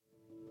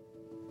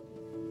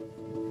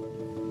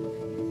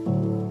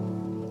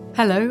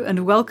Hello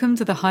and welcome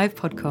to the Hive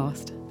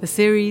podcast, the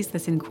series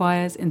that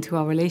inquires into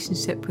our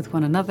relationship with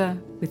one another,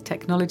 with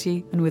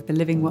technology and with the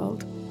living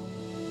world.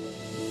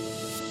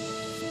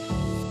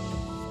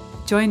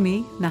 Join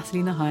me,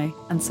 Natalie Nahai,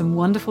 and some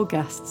wonderful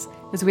guests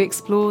as we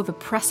explore the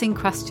pressing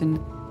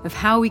question of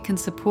how we can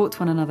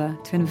support one another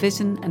to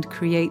envision and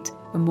create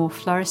a more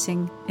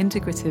flourishing,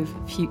 integrative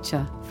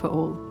future for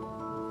all.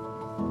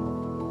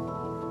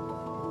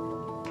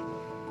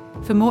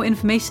 For more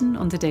information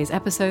on today's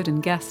episode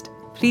and guest,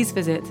 please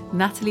visit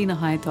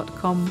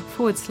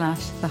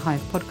natalienahai.com/The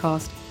Hive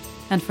Podcast.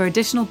 And for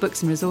additional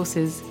books and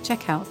resources,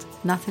 check out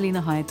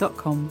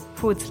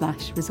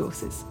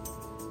natalienahai.com/resources.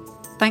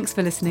 Thanks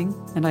for listening,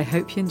 and I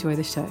hope you enjoy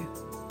the show.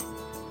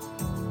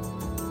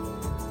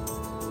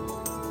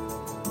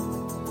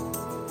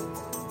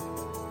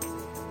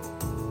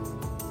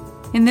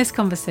 In this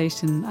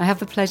conversation, I have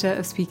the pleasure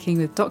of speaking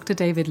with Dr.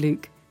 David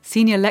Luke,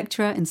 Senior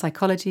Lecturer in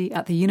Psychology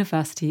at the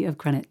University of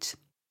Greenwich.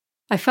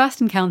 I first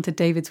encountered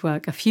David's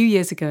work a few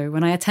years ago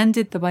when I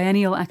attended the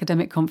biennial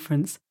academic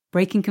conference,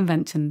 Breaking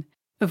Convention,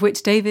 of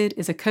which David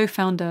is a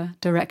co-founder,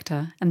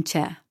 director, and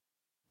chair.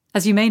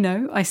 As you may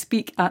know, I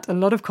speak at a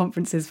lot of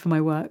conferences for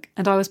my work,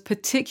 and I was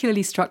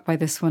particularly struck by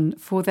this one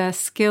for their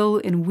skill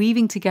in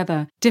weaving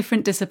together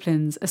different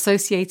disciplines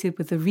associated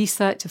with the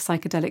research of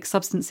psychedelic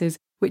substances,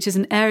 which is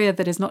an area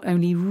that is not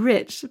only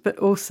rich, but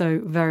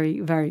also very,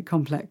 very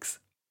complex.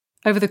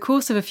 Over the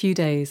course of a few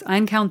days, I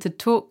encountered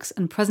talks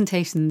and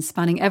presentations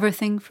spanning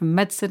everything from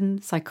medicine,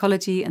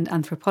 psychology and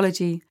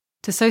anthropology,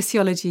 to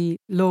sociology,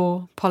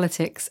 law,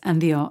 politics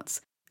and the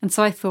arts. And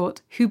so I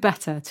thought, who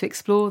better to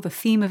explore the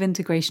theme of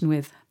integration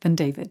with than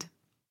David?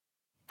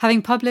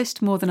 Having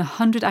published more than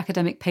 100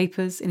 academic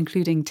papers,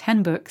 including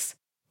 10 books,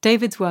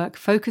 David's work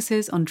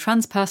focuses on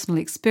transpersonal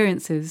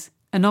experiences,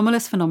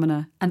 anomalous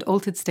phenomena and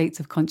altered states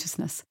of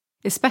consciousness,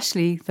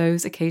 especially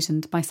those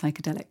occasioned by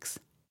psychedelics.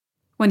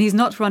 When he's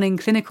not running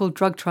clinical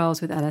drug trials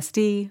with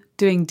LSD,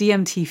 doing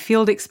DMT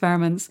field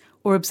experiments,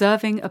 or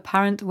observing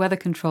apparent weather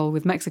control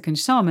with Mexican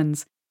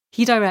shamans,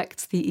 he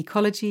directs the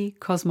Ecology,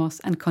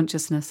 Cosmos and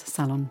Consciousness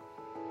Salon.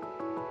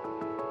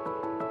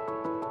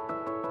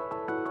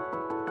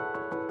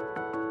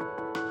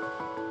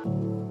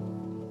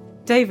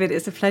 David,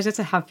 it's a pleasure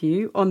to have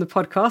you on the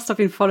podcast. I've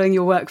been following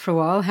your work for a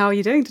while. How are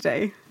you doing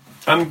today?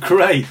 I'm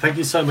great. Thank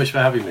you so much for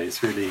having me.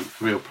 It's really a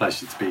real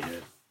pleasure to be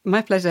here.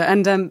 My pleasure.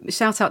 And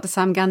shout out to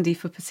Sam Gandhi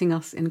for putting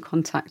us in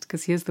contact,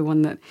 because he is the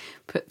one that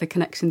put the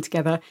connection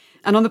together.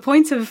 And on the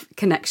point of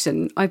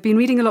connection, I've been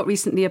reading a lot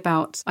recently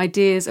about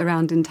ideas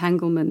around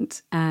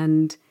entanglement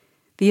and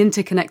the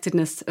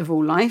interconnectedness of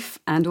all life,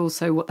 and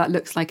also what that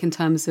looks like in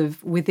terms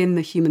of within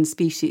the human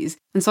species.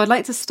 And so I'd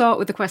like to start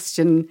with the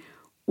question,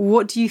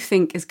 what do you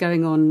think is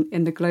going on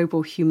in the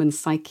global human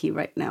psyche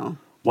right now?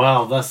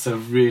 Wow, that's a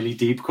really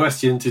deep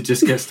question to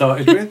just get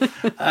started with.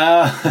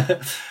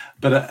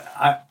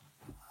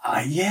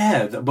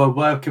 Well,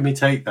 where can we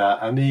take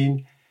that? I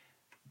mean,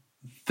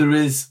 there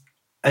is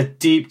a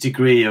deep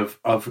degree of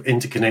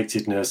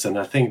interconnectedness, and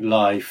I think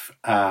life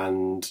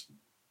and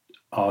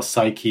our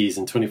psyches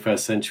and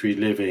 21st century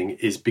living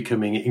is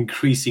becoming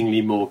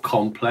increasingly more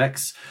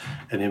complex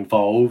and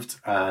involved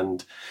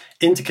and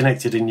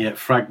interconnected and yet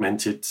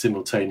fragmented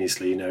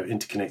simultaneously,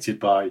 interconnected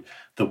by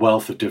the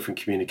wealth of different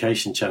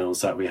communication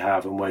channels that we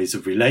have and ways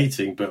of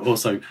relating, but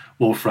also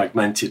more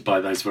fragmented by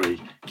those very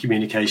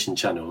communication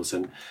channels.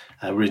 And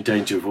we're in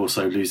danger of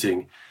also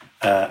losing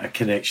a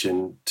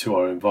connection to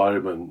our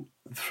environment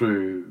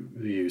through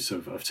the use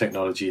of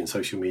technology and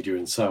social media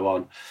and so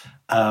on.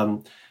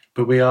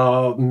 But we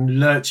are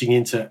lurching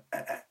into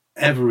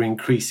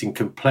ever-increasing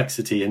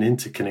complexity and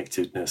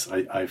interconnectedness,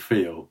 I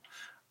feel.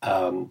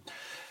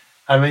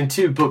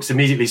 Two books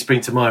immediately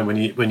spring to mind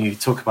when you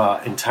talk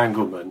about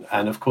entanglement,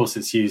 and of course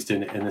it's used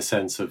in a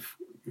sense of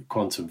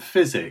quantum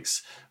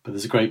physics. But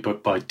there's a great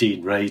book by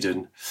Dean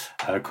Radin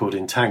called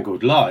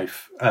Entangled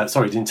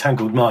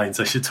Minds.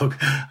 I should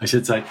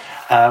say,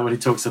 when he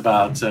talks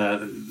about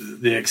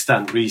the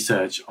extant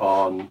research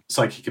on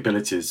psychic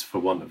abilities, for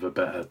want of a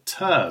better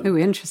term. Oh,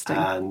 interesting.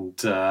 And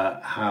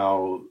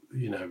how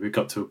we've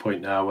got to a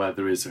point now where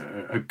there is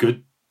a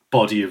good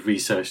body of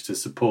research to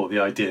support the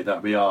idea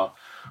that we are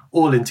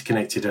all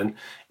interconnected and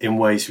in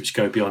ways which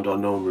go beyond our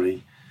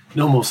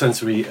normal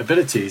sensory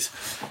abilities.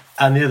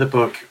 And the other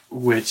book,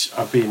 which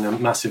I've been a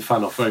massive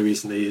fan of very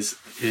recently, is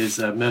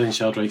Merlin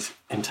Sheldrake's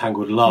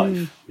Entangled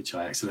Life, which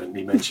I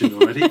accidentally mentioned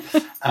already.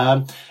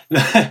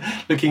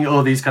 Looking at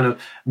all these kind of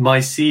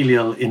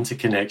mycelial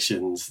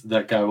interconnections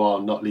that go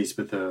on, not least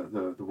with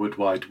the Wood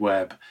Wide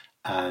Web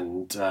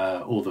and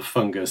all the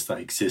fungus that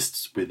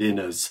exists within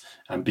us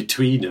and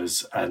between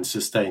us and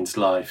sustains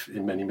life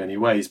in many, many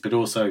ways, but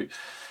also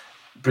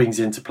brings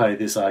into play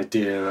this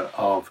idea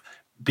of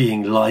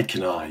being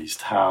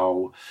lichenized,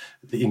 how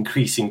the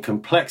increasing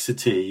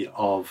complexity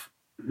of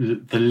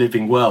the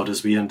living world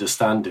as we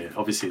understand it.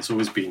 Obviously, it's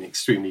always been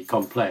extremely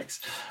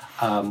complex,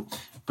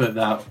 but but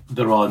that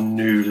there are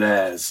new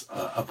layers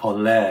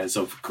upon layers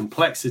of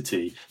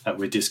complexity that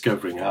we're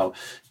discovering, how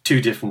two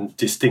different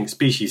distinct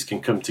species can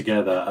come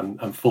together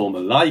and form a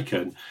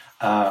lichen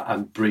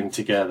and bring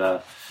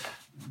together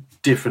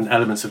different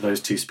elements of those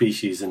two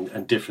species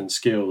and different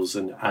skills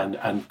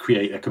and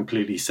create a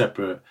completely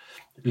separate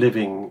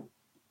living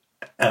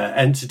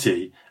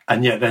entity,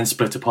 and yet then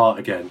split apart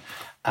again.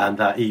 And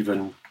that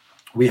even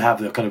we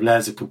have the kind of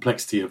layers of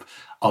complexity of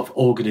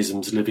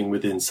organisms living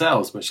within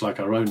cells, much like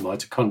our own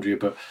mitochondria,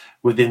 but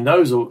within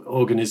those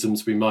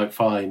organisms we might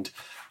find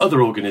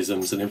other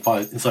organisms, and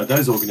inside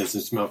those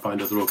organisms we might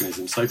find other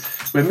organisms. So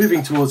we're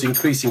moving towards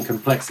increasing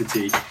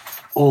complexity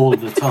all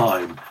the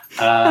time.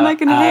 And I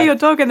can hear your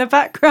dog in the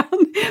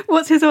background.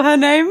 What's his or her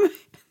name?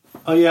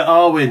 Oh yeah,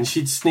 Arwen.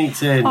 She'd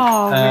sneaked in.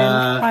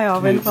 Arwen. Hi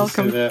Arwen,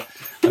 welcome.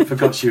 I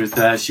forgot she was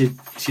there.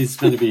 She's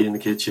going to be in the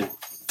kitchen.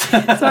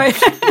 Sorry.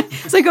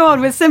 So go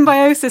on, with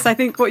symbiosis, I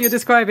think what you're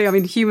describing, I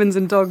mean, humans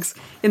and dogs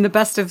in the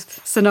best of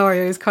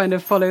scenarios kind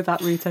of follow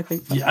that route, I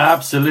think. Yeah,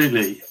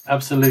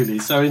 absolutely.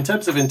 So in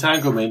terms of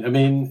entanglement, I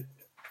mean,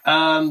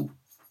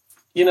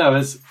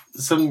 as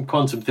some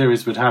quantum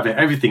theories would have it,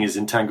 everything is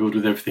entangled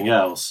with everything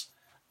else.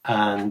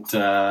 And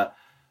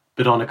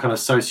but on a kind of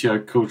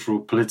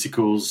socio-cultural,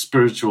 political,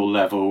 spiritual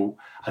level,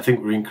 I think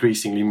we're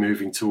increasingly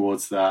moving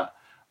towards that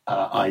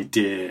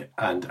idea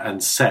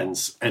and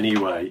sense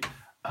anyway.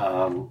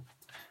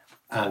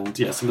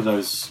 Some of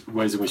those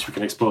ways in which we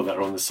can explore that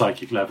are on the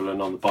psychic level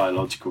and on the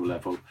biological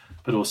level,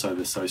 but also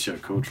the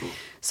socio-cultural.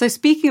 So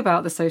speaking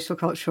about the social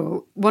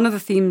cultural, one of the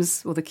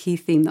themes, or the key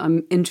theme that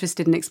I'm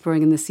interested in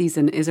exploring in this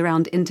season, is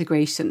around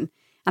integration.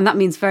 And that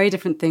means very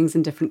different things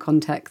in different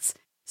contexts.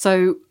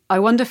 So I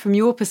wonder, from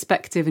your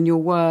perspective and your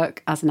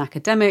work as an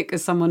academic,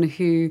 as someone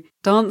who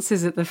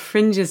dances at the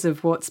fringes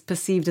of what's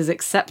perceived as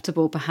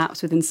acceptable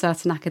perhaps within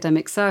certain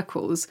academic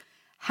circles,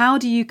 how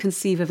do you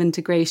conceive of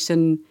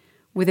integration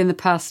within the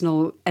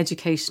personal,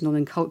 educational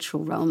and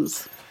cultural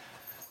realms?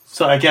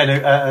 So again,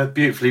 a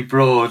beautifully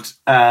broad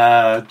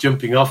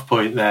jumping off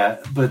point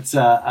there. But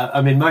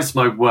most of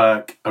my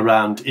work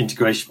around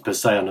integration per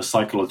se on a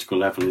psychological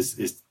level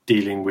is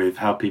dealing with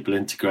how people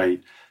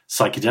integrate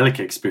psychedelic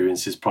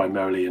experiences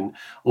primarily, and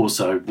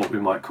also what we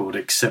might call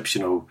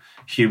exceptional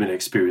human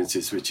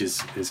experiences, which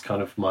is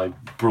kind of my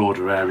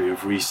broader area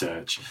of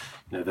research.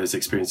 Those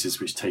experiences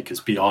which take us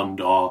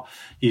beyond our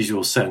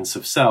usual sense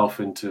of self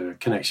into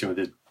connection with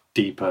a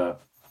deeper,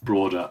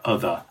 broader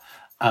other.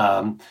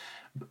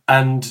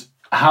 And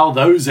how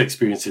those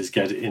experiences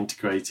get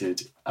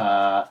integrated,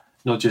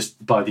 not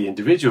just by the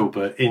individual,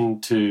 but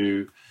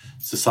into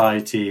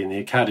society and the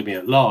academy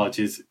at large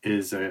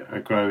is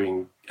a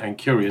growing and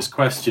curious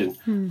question.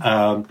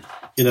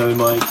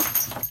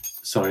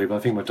 Sorry, but I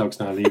think my dog's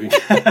now leaving.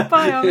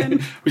 Bye,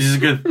 Owen. which is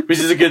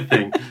a good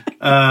thing.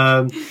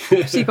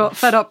 She got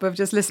fed up with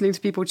just listening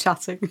to people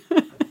chatting.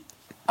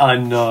 I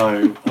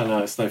know,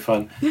 it's no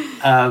fun.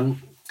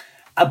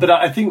 But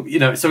I think,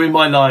 so in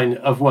my line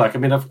of work, I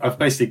mean, I've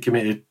basically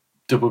committed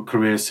double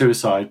career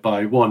suicide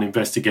by one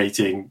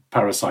investigating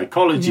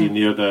parapsychology and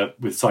the other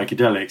with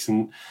psychedelics.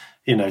 And,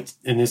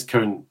 in this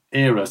current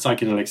era,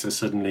 psychedelics are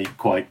suddenly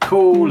quite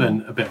cool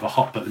and a bit of a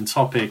hot button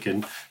topic.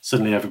 And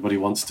suddenly everybody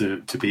wants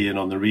to be in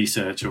on the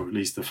research, or at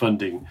least the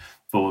funding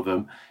for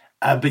them.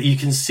 But you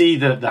can see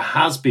that there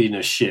has been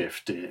a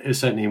shift,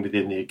 certainly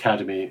within the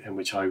academy in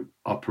which I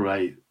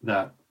operate,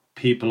 that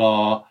people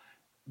are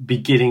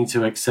beginning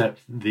to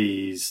accept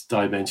these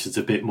dimensions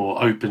a bit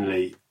more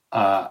openly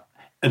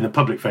in the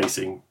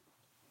public-facing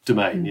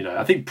domain.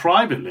 I think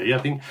privately,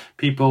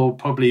 people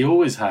probably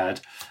always had,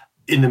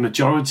 in the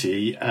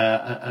majority,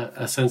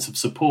 a sense of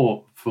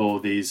support for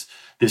this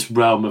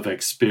realm of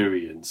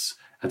experience.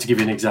 And to give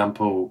you an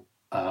example,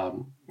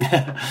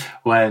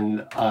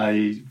 when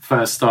I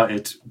first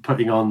started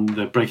putting on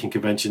the Breaking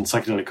Convention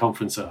Psychedelic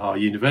Conference at our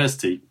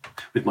university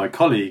with my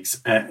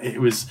colleagues,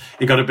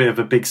 it got a bit of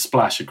a big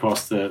splash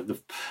across the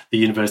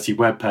university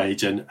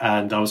webpage,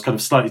 and I was kind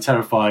of slightly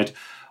terrified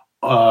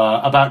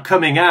about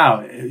coming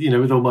out,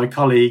 with all my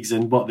colleagues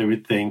and what they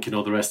would think and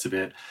all the rest of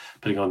it,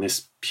 putting on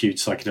this huge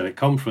psychedelic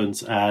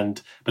conference.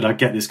 But I'd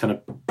get this kind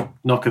of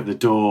knock at the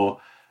door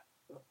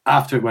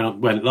after it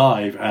went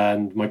live,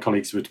 and my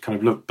colleagues would kind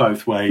of look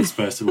both ways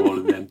first of all,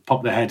 and then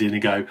pop their head in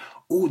and go,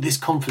 "Oh, this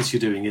conference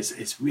you're doing,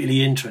 it's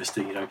really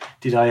interesting.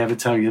 Did I ever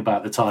tell you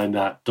about the time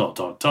that ...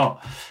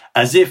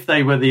 As if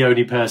they were the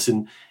only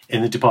person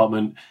in the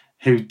department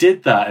who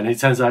did that. And it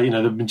turns out,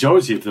 the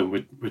majority of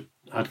them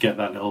I'd get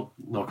that little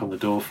knock on the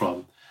door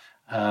from.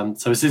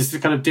 So it's this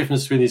kind of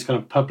difference between these kind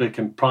of public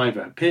and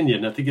private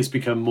opinion. I think it's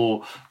become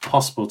more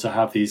possible to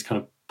have these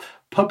kind of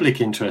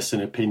public interests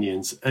and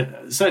opinions,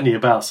 certainly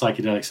about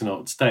psychedelics and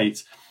altered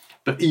states,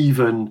 but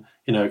even,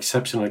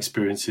 exceptional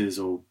experiences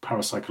or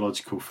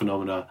parapsychological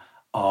phenomena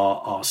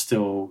are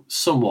still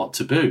somewhat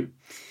taboo.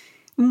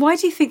 And why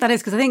do you think that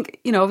is? Because I think,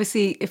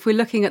 obviously, if we're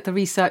looking at the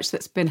research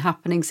that's been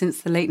happening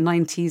since the late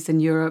 90s in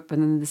Europe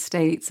and in the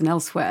States and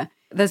elsewhere,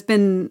 there's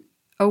been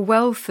a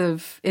wealth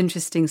of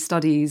interesting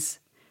studies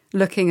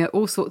looking at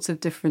all sorts of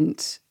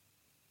different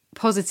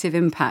positive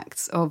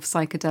impacts of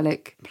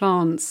psychedelic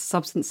plants,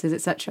 substances,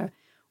 etc.,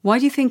 why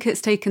do you think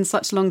it's taken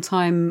such a long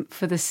time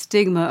for the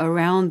stigma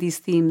around these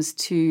themes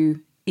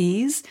to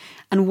ease?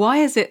 And why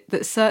is it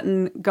that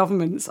certain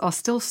governments are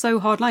still so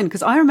hardline?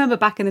 Because I remember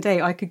back in the day,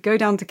 I could go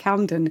down to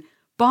Camden,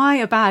 buy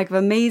a bag of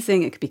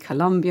amazing, it could be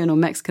Colombian or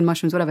Mexican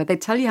mushrooms, whatever.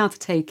 They'd tell you how to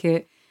take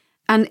it.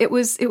 And it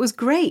was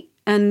great.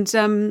 And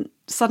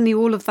suddenly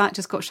all of that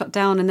just got shut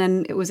down. And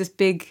then it was this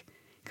big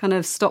kind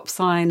of stop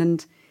sign.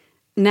 And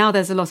now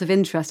there's a lot of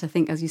interest. I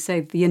think, as you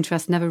say, the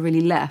interest never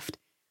really left.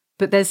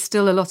 But there's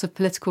still a lot of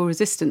political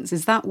resistance.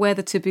 Is that where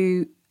the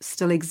taboo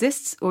still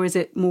exists, or is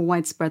it more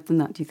widespread than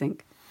that, do you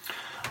think?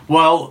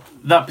 Well,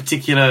 that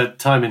particular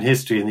time in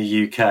history in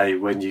the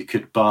UK when you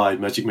could buy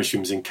magic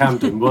mushrooms in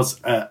Camden was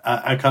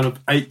a kind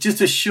of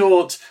just a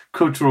short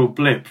cultural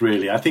blip,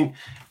 really. I think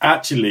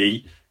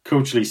actually,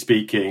 culturally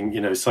speaking,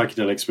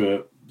 psychedelics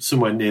were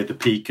somewhere near the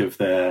peak of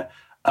their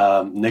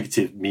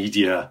negative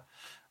media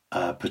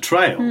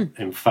portrayal,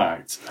 in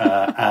fact.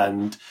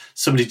 And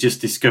somebody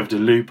just discovered a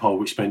loophole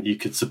which meant you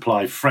could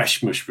supply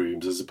fresh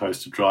mushrooms as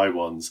opposed to dry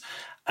ones.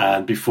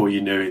 And before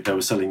you knew it, they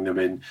were selling them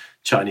in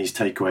Chinese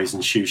takeaways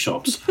and shoe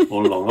shops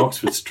all along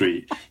Oxford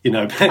Street.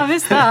 I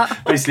missed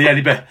that. Basically,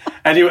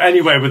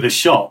 anywhere with a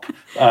shop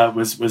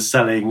was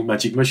selling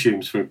magic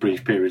mushrooms for a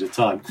brief period of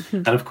time.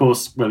 And of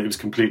course, it was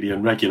completely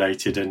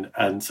unregulated,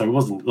 and so it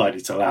wasn't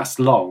likely to last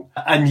long.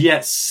 And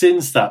yet,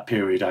 since that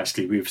period,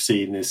 actually, we've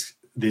seen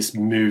this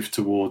move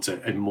towards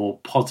a more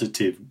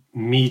positive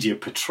media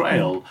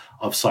portrayal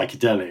of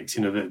psychedelics.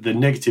 The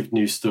negative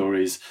news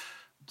stories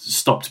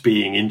stopped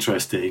being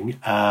interesting,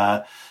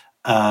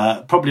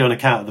 probably on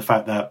account of the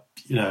fact that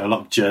a lot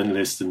of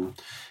journalists and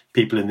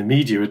people in the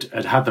media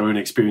had their own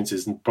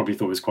experiences and probably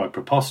thought it was quite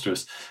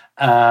preposterous.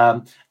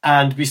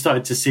 And we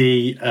started to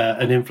see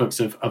an influx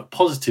of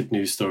positive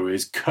news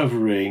stories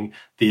covering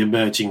the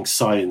emerging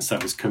science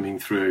that was coming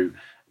through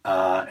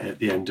at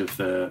the end of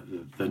the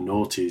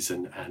noughties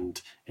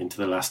and into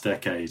the last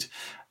decade.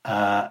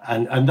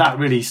 And that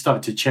really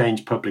started to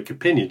change public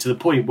opinion to the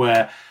point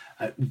where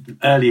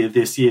earlier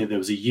this year there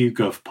was a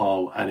YouGov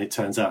poll, and it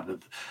turns out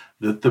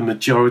that the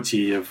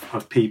majority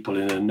of people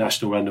in a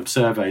national random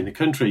survey in the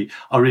country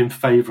are in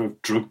favour of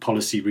drug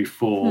policy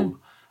reform,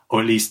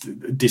 or at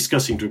least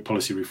discussing drug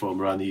policy reform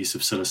around the use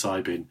of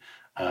psilocybin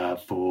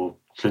for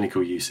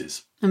clinical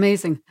uses.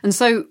 Amazing. And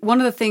so one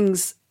of the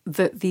things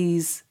that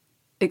these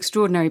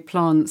extraordinary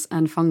plants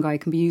and fungi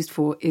can be used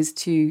for is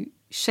to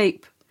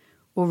shape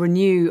or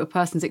renew a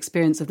person's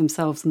experience of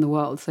themselves and the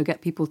world, so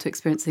get people to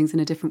experience things in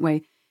a different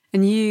way.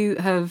 And you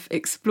have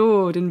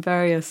explored in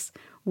various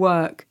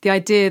work the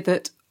idea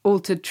that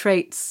altered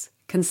traits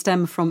can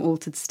stem from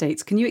altered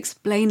states. Can you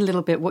explain a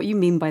little bit what you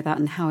mean by that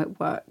and how it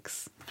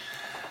works?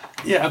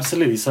 Yeah,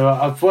 absolutely. So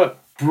I've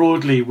worked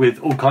broadly with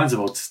all kinds of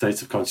altered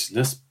states of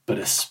consciousness, but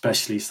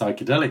especially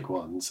psychedelic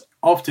ones.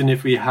 Often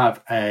if we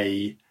have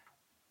a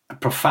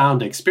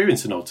profound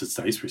experience in altered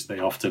states, which they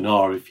often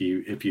are if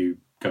you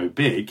go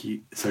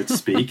big, so to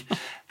speak,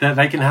 that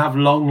they can have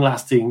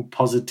long-lasting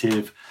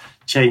positive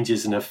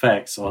changes and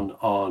effects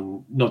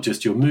on not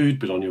just your mood,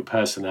 but on your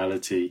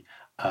personality.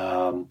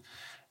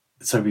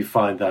 So we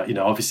find that,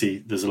 obviously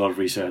there's a lot of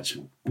research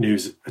and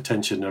news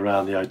attention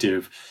around the idea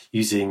of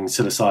using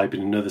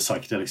psilocybin and other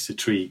psychedelics to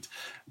treat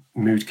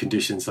mood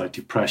conditions like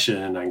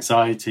depression and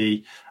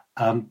anxiety.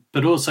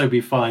 But also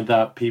we find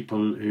that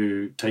people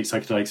who take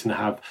psychedelics and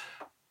have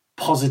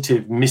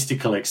positive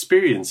mystical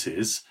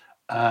experiences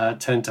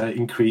tend to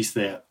increase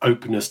their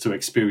openness to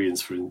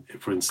experience,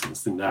 for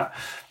instance, in that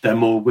they're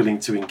more willing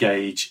to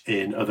engage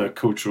in other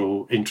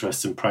cultural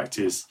interests and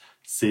practices,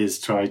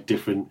 try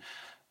different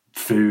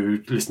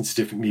food, listen to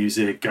different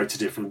music, go to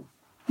different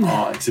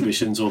art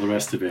exhibitions, all the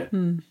rest of it.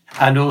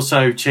 And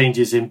also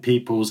changes in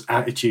people's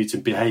attitudes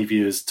and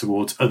behaviours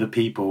towards other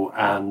people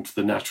and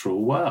the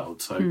natural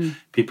world. So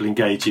people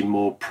engage in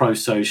more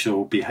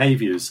pro-social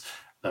behaviours.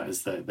 That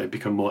is, they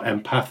become more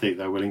empathic,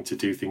 they're willing to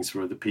do things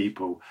for other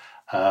people.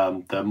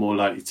 They're more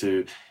likely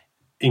to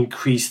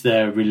increase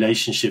their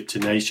relationship to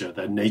nature,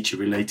 their nature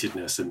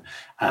relatedness,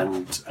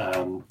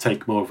 and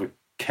take more of a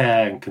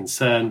care and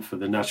concern for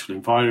the natural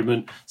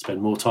environment,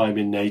 spend more time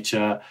in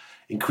nature,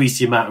 increase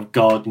the amount of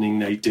gardening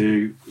they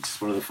do, which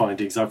is one of the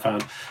findings I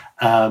found.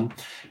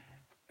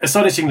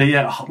 Astonishingly,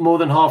 more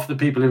than half of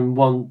the people in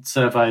one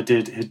survey I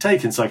did who'd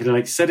taken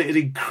psychedelics said it had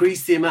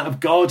increased the amount of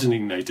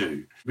gardening they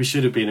do. We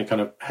should have been a kind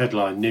of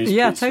headline news piece.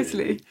 Yeah,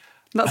 totally. Really.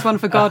 That's one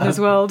for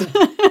Gardener's World.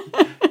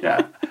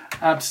 Yeah,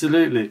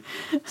 absolutely.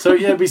 So,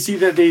 we see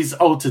that these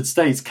altered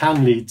states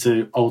can lead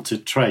to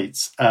altered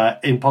traits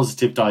in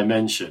positive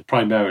dimension,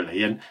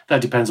 primarily. And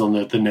that depends on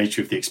the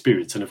nature of the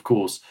experience. And, of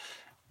course,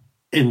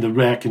 in the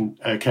rare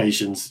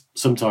occasions,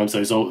 sometimes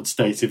those altered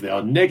states, if they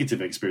are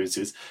negative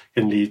experiences,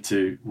 can lead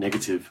to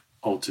negative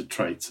altered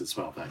traits as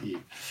well, that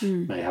you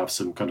may have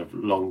some kind of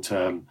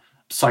long-term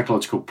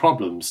psychological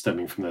problems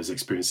stemming from those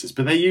experiences.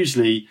 But they're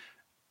usually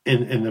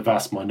in the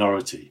vast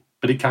minority.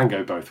 But it can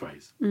go both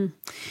ways.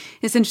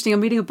 It's interesting. I'm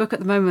reading a book at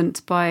the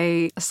moment by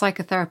a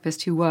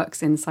psychotherapist who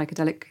works in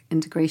psychedelic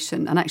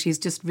integration, and actually he's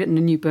just written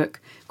a new book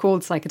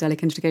called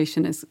Psychedelic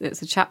Integration.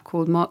 It's a chap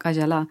called Marc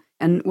Agela.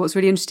 And what's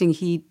really interesting,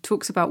 he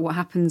talks about what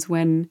happens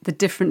when the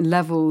different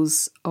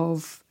levels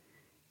of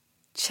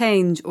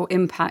change or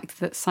impact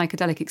that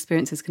psychedelic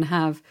experiences can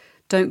have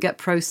don't get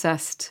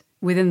processed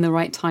within the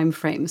right time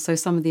frame. So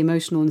some of the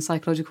emotional and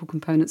psychological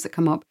components that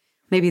come up,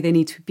 maybe they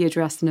need to be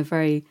addressed in a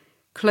very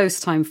close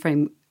time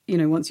frame,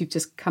 once you've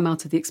just come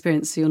out of the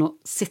experience, so you're not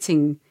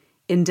sitting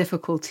in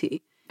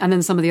difficulty. And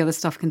then some of the other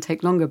stuff can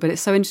take longer. But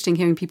it's so interesting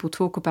hearing people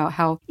talk about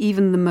how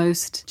even the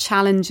most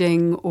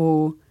challenging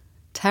or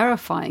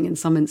terrifying in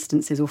some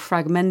instances or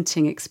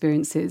fragmenting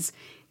experiences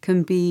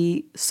can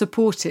be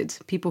supported.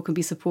 People can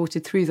be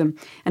supported through them.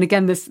 And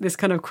again, this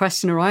kind of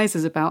question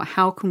arises about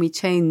how can we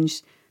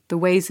change the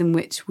ways in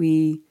which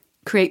we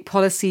create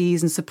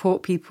policies and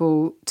support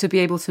people to be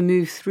able to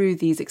move through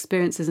these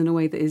experiences in a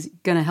way that is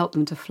going to help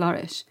them to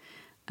flourish.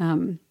 I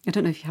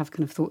don't know if you have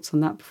kind of thoughts on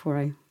that before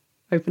I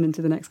open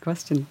into the next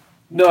question.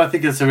 No, I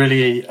think that's a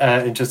really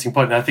interesting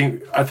point. I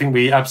think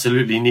we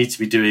absolutely need to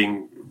be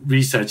doing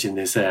research in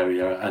this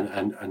area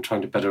and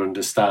trying to better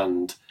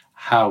understand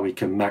how we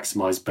can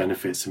maximise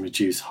benefits and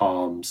reduce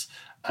harms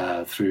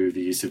through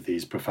the use of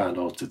these profound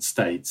altered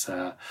states.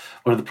 One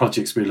of the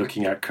projects we're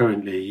looking at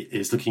currently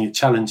is looking at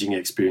challenging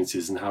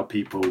experiences and how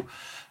people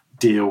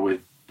deal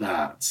with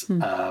that,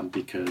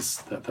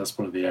 because that's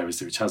one of the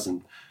areas which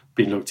hasn't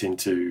been looked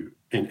into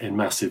in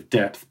massive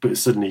depth, but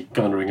it's suddenly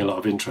garnering a lot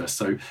of interest.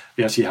 So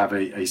we actually have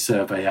a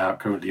survey out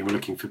currently, and we're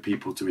looking for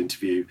people to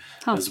interview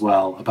as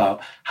well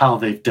about how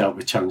they've dealt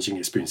with challenging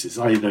experiences,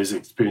 i.e. those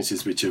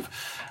experiences which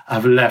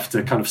have left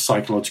a kind of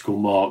psychological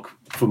mark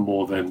for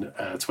more than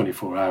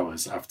 24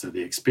 hours after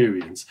the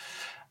experience.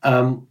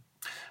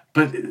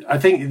 But I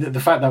think that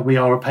the fact that we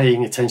are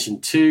paying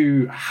attention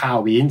to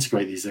how we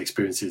integrate these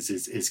experiences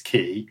is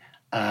key.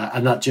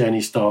 And that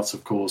journey starts,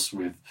 of course,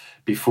 with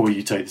before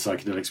you take the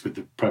psychedelics, with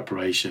the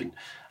preparation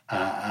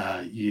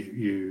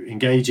you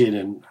engage in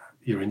and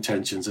your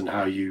intentions and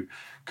how you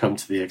come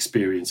to the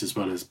experience, as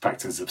well as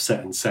factors of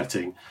set and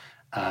setting,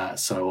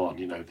 so on,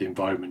 the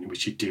environment in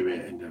which you do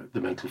it and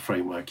the mental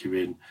framework you're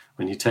in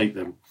when you take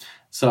them.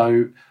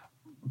 So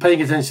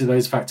paying attention to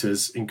those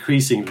factors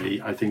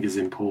increasingly, I think, is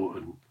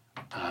important.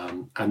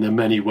 And there are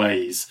many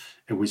ways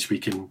in which we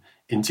can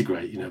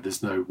integrate.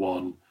 There's no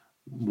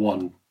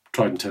one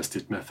tried and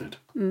tested method.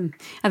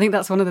 I think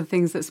that's one of the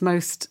things that's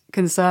most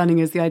concerning,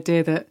 is the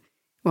idea that,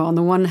 well, on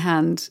the one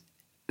hand,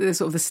 there's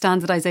sort of the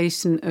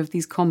standardization of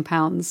these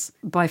compounds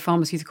by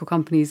pharmaceutical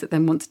companies that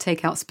then want to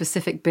take out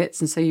specific bits,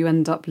 and so you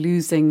end up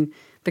losing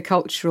the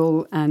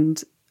cultural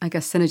and, I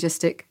guess,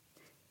 synergistic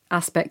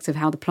aspects of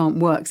how the plant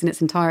works in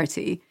its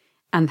entirety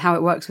and how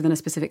it works within a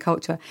specific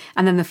culture.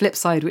 And then the flip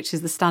side, which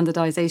is the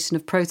standardization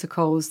of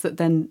protocols that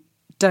then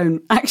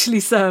don't actually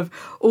serve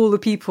all the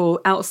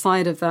people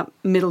outside of that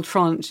middle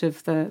tranche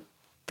of the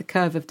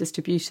curve of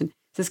distribution.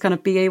 Just kind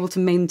of be able to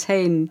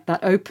maintain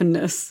that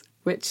openness,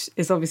 which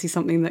is obviously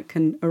something that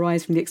can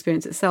arise from the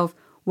experience itself,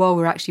 while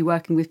we're actually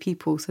working with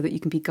people, so that you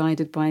can be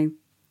guided by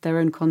their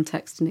own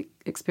context and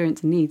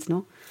experience and needs,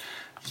 no?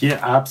 Yeah,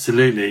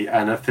 absolutely.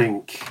 And I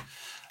think,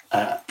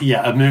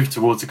 a move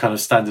towards a kind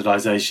of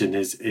standardization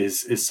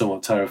is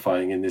somewhat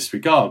terrifying in this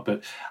regard.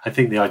 But I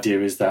think the idea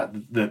is that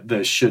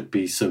there should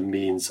be some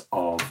means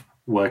of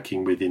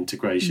working with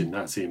integration.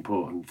 That's the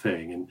important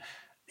thing. And,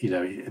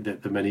 there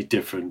are many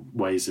different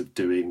ways of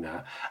doing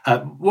that.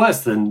 Worse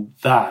than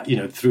that,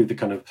 through the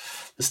kind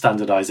of the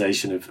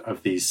standardization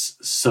of these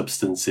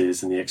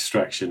substances and the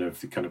extraction of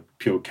the kind of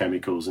pure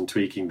chemicals and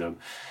tweaking them,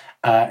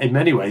 in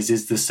many ways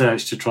is the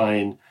search to try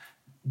and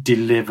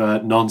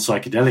deliver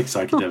non-psychedelic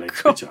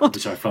psychedelics,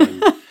 which I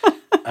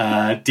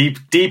find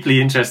deeply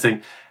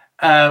interesting.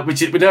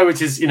 Which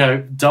is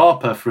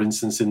DARPA, for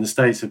instance, in the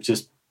States have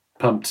just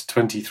pumped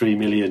 $23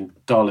 million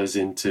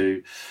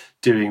into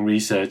doing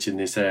research in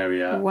this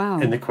area. Wow.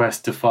 In the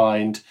quest to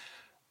find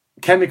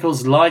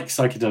chemicals like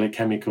psychedelic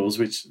chemicals,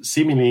 which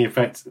seemingly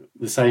affect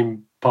the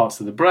same parts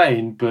of the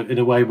brain, but in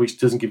a way which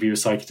doesn't give you a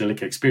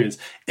psychedelic experience,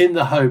 in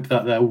the hope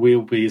that they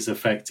will be as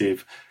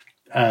effective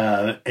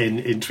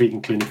in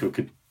treating clinical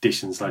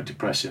conditions like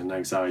depression and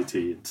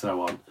anxiety and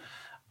so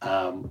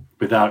on,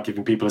 without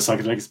giving people a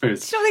psychedelic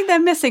experience. Do you not think they're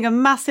missing a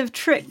massive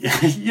trick?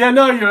 Yeah,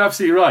 no, you're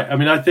absolutely right.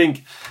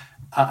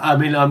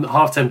 I'm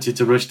half tempted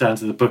to rush down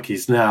to the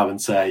bookies now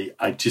and say,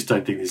 I just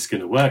don't think this is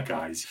going to work,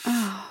 guys.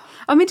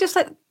 Just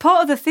like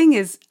part of the thing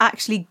is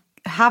actually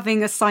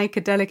having a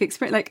psychedelic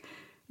experience. Like,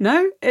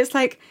 no, it's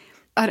like,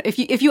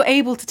 if you're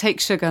able to take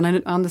sugar, and I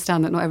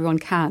understand that not everyone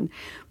can,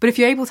 but if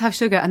you're able to have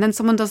sugar and then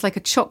someone does like a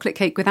chocolate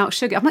cake without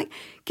sugar, I'm like,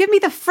 give me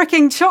the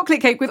freaking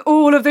chocolate cake with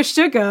all of the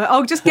sugar.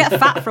 I'll just get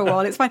fat for a while.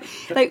 It's fine.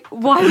 Like,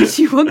 why would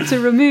you want to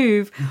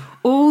remove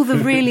all the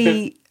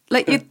really,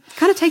 like, you're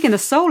kind of taking the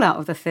soul out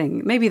of the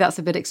thing. Maybe that's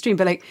a bit extreme,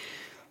 but like,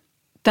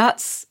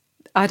 that's,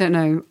 I don't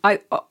know.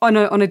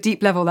 On a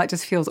deep level, that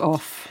just feels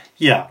off.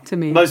 Yeah, to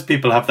me. Most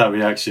people have that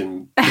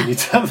reaction when you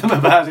tell them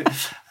about it.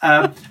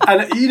 And,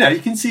 you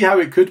can see how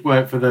it could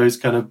work for those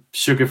kind of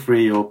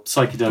sugar-free or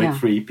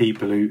psychedelic-free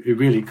people who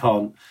really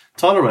can't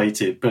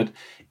tolerate it. But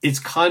it's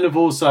kind of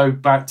also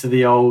back to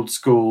the old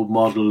school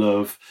model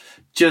of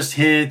just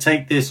here,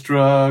 take this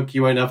drug,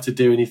 you won't have to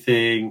do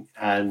anything,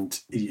 and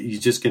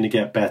you're just going to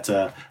get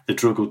better. The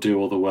drug will do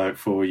all the work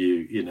for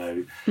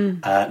you,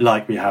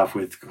 like we have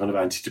with kind of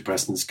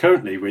antidepressants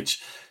currently, which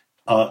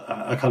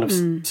are kind of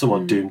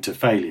somewhat doomed to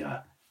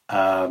failure.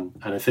 And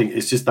I think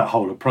it's just that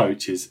whole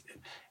approach is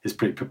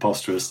pretty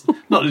preposterous,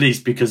 not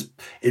least because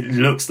it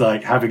looks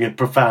like having a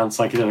profound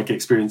psychedelic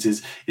experience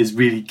is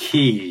really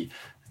key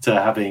to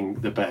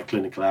having the better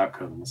clinical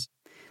outcomes.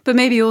 But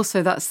maybe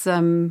also that's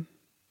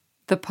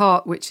the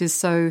part which is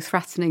so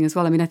threatening as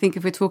well. I mean, I think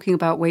if we're talking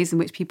about ways in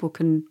which people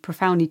can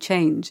profoundly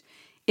change,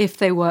 if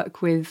they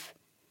work with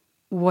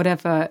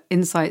whatever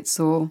insights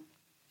or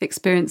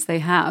experience they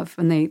have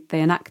and they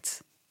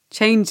enact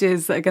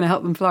changes that are going to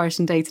help them flourish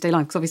in day-to-day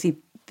life, because obviously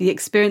the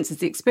experience is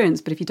the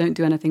experience, but if you don't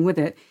do anything with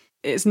it,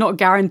 it's not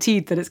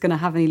guaranteed that it's going to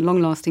have any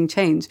long-lasting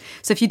change.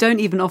 So if you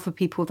don't even offer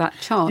people that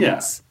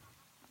chance,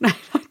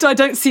 I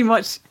don't see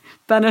much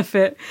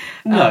benefit.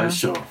 No,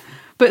 sure.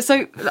 But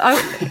so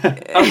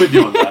I'm with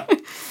you on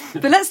that.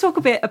 But let's talk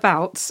a bit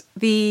about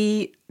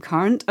the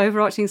current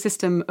overarching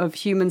system of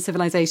human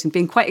civilization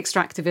being quite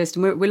extractivist,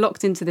 and we're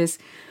locked into this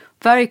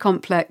very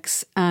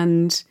complex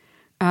and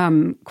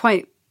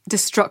quite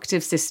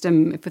destructive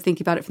system, if we're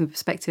thinking about it from the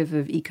perspective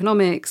of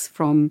economics,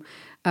 from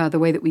the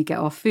way that we get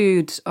our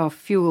food, our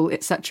fuel,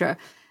 etc.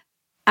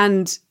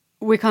 And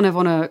we're kind of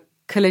on a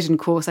collision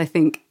course, I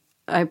think.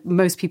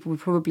 Most people would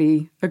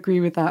probably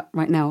agree with that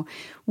right now.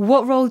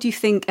 What role do you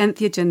think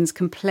entheogens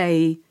can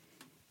play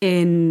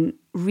in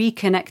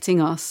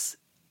reconnecting us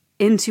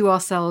into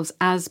ourselves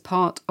as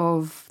part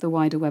of the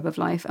wider web of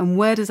life? And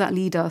where does that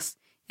lead us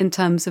in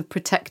terms of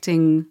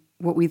protecting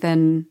what we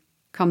then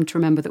come to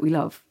remember that we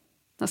love?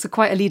 That's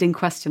quite a leading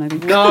question, I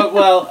think. No,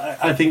 well,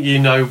 I think you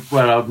know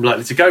where I'm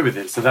likely to go with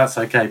it, so that's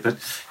okay. But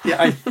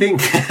yeah, I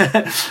think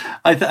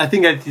I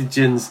think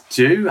entheogens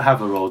do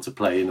have a role to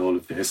play in all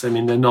of this. I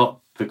mean, they're not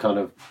the kind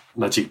of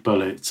magic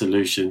bullet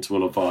solution to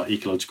all of our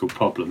ecological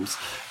problems,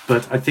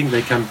 but I think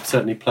they can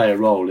certainly play a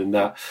role in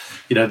that.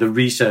 The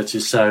research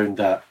has shown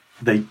that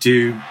they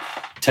do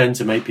tend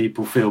to make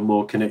people feel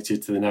more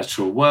connected to the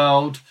natural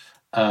world.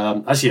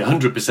 Actually,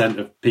 100%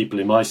 of people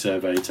in my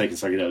survey taking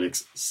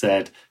psychedelics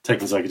said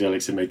taking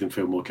psychedelics had made them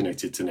feel more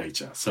connected to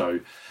nature. So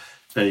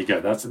there you go.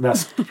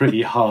 That's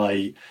pretty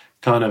high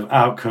kind of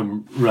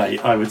outcome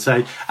rate, I would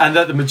say. And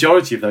that the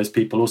majority of those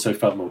people also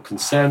felt more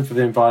concerned for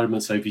the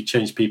environment. So if you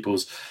change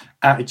people's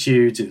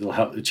attitudes, it'll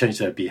help to change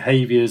their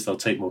behaviours. They'll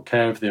take more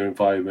care of their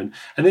environment.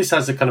 And this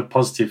has a kind of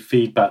positive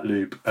feedback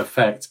loop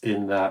effect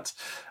in that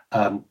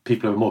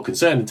people who are more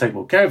concerned and take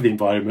more care of the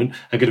environment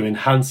are going to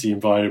enhance the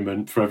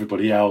environment for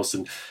everybody else.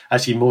 And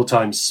actually more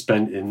time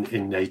spent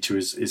in nature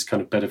is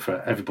kind of better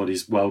for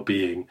everybody's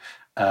well-being,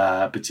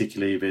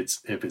 particularly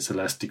if it's a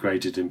less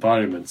degraded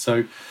environment.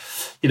 So,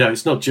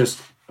 it's not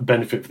just a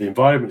benefit for the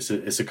environment,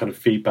 it's a kind of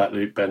feedback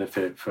loop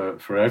benefit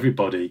for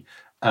everybody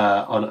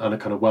on a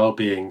kind of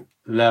well-being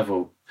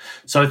level.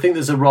 So I think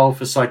there's a role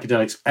for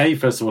psychedelics, A,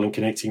 first of all, in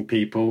connecting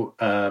people,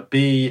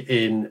 B,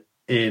 in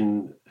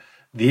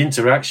the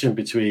interaction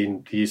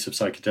between the use of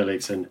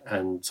psychedelics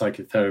and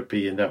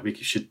psychotherapy, in that we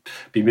should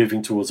be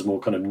moving towards a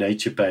more kind of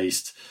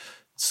nature-based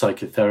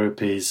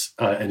psychotherapies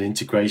and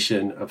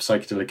integration of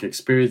psychedelic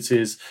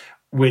experiences,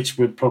 which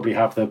would probably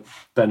have the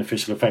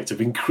beneficial effect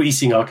of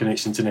increasing our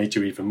connection to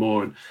nature even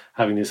more and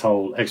having this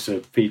whole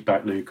extra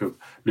feedback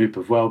loop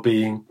of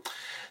well-being.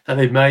 That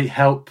they may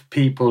help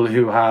people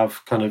who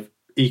have kind of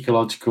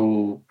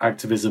ecological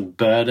activism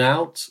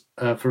burnout,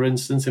 for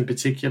instance, in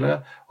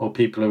particular, or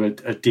people who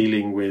are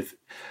dealing with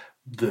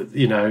the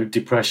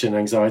depression,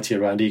 anxiety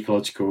around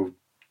ecological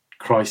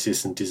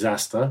crisis and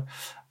disaster,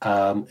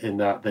 in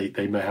that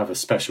they may have a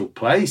special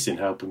place in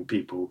helping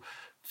people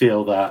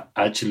feel that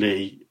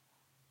actually,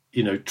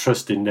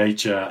 trust in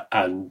nature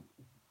and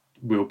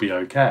we'll be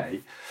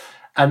okay.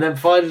 And then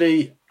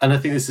finally, and I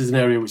think this is an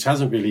area which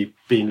hasn't really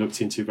been looked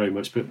into very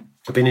much, but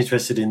I've been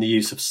interested in the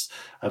use of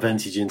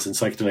entheogens and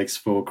psychedelics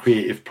for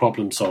creative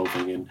problem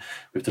solving. And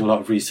we've done a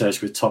lot of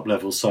research with top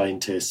level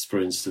scientists,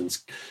 for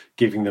instance,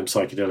 giving them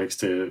psychedelics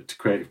to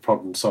creative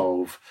problem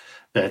solve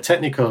their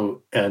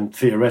technical and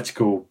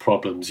theoretical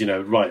problems,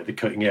 right at the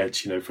cutting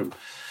edge, from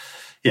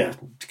kind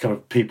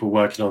of people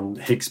working on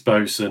Higgs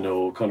boson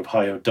or kind of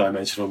higher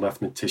dimensional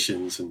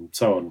mathematicians and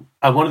so on.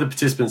 And one of the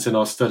participants in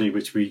our study,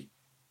 which we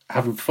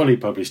haven't fully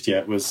published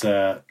yet, was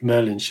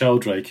Merlin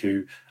Sheldrake,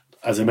 who,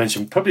 as I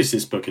mentioned, published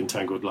this book,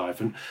 Entangled Life.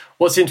 And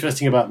what's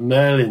interesting about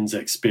Merlin's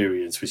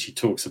experience, which he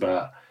talks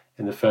about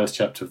in the first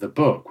chapter of the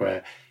book,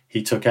 where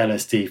he took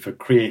LSD for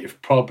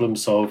creative problem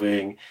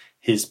solving,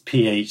 his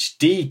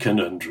PhD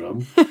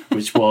conundrum,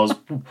 which was,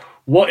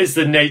 what is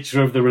the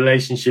nature of the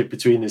relationship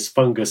between this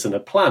fungus and a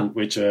plant,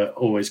 which are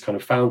always kind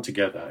of found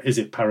together? Is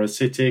it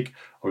parasitic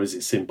or is it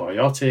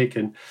symbiotic?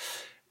 And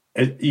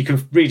you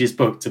can read his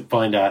book to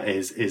find out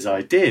his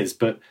ideas,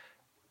 but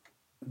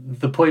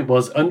the point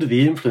was, under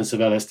the influence of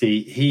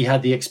LSD, he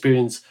had the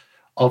experience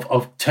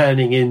of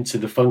turning into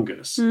the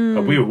fungus.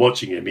 And we were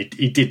watching him.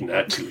 He didn't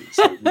actually,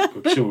 so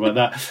I'm sure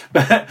about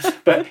that.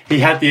 But he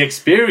had the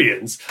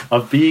experience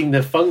of being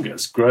the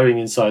fungus growing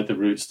inside the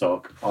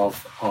rootstock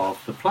of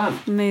the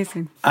plant.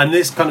 Amazing. And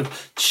this kind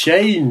of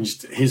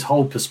changed his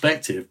whole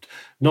perspective,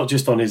 not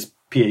just on his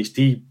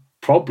PhD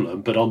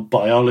problem, but on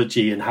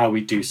biology and how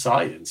we do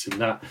science. And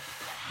that,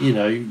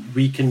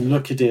 we can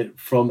look at it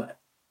from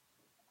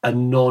a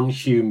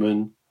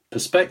non-human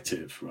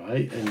perspective,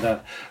 right? And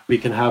that we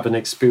can have an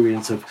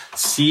experience of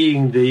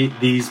seeing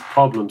these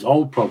problems,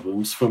 old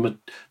problems, from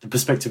the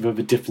perspective of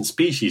a different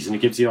species, and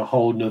it gives you a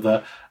whole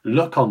nother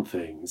look on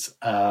things.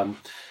 And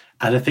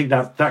I think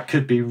that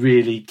could be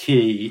really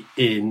key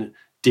in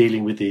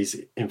dealing with these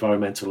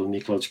environmental and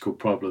ecological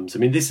problems. I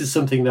mean, this is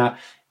something that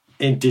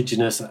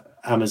indigenous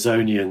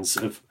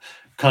Amazonians have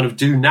kind of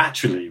do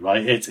naturally,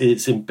 right?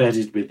 It's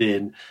embedded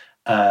within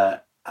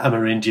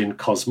Amerindian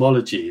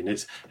cosmology, and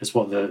it's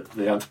what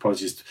the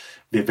anthropologist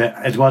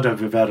Eduardo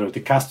Vivero de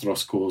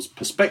Castros calls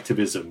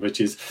perspectivism, which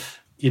is,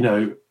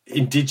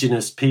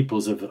 indigenous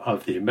peoples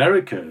of the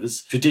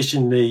Americas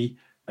traditionally,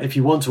 if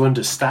you want to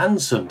understand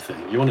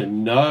something, you want to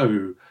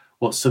know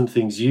what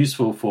something's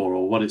useful for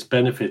or what its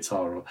benefits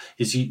are, or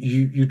is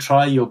you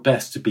try your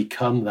best to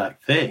become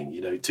that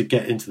thing, to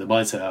get into the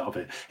mindset of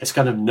it. It's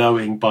kind of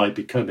knowing by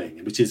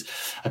becoming, which is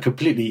a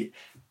completely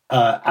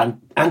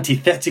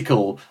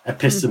antithetical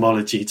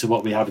epistemology to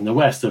what we have in the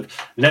West of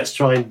let's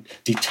try and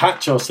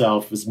detach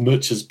ourselves as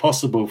much as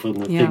possible from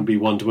the thing we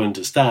want to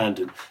understand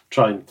and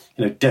try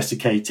and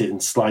desiccate it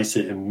and slice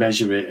it and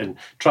measure it and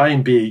try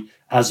and be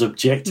as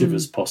objective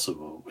as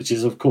possible, which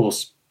is of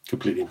course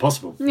completely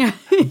impossible.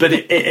 But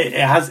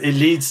it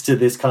leads to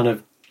this kind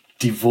of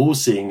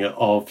divorcing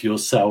of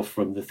yourself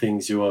from the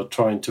things you are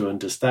trying to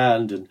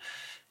understand, and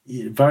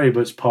very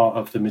much part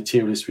of the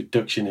materialist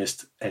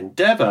reductionist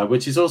endeavour,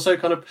 which is also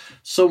kind of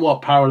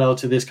somewhat parallel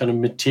to this kind of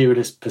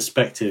materialist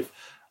perspective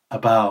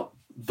about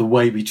the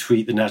way we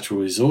treat the natural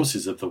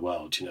resources of the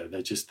world.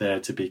 They're just there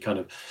to be kind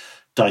of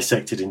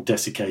dissected and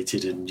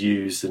desiccated and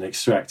used and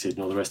extracted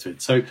and all the rest of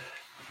it. So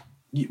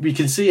we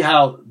can see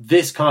how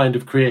this kind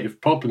of creative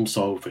problem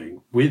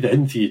solving with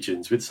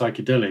entheogens, with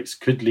psychedelics,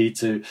 could lead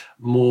to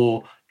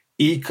more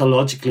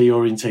ecologically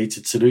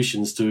orientated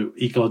solutions to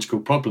ecological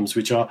problems,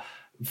 which are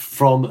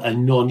from a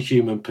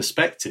non-human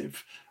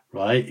perspective,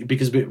 right?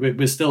 Because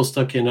we're still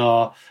stuck in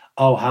our,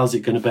 how's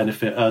it going to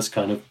benefit us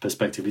kind of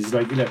perspective. It's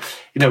like,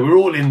 we're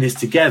all in this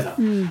together.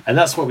 And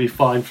that's what we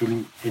find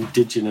from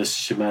indigenous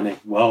shamanic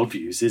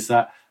worldviews, is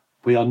that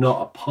we are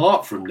not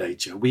apart from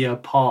nature, we are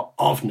part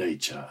of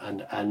nature.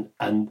 And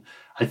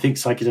I think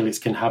psychedelics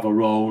can have a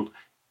role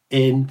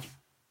in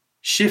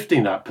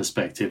shifting that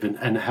perspective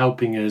and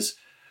helping us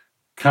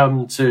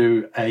come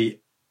to a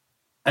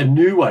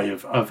new way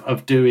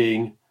of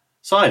doing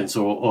science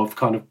or of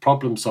kind of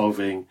problem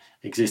solving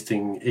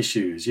existing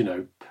issues,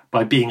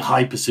 by being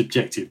hyper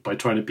subjective, by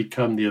trying to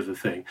become the other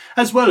thing,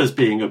 as well as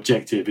being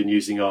objective and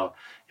using our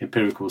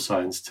empirical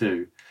science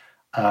too.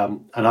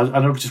 And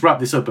I'll just wrap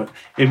this up, but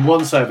in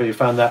one survey I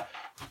found that,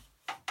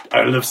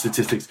 I love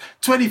statistics,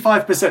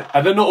 25%,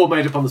 and they're not all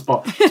made up on the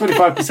spot,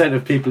 25%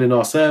 of people in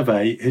our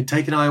survey who'd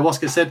taken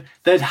ayahuasca said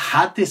they'd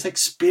had this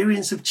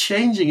experience of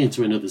changing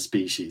into another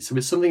species. So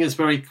it's something that's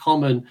very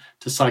common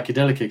to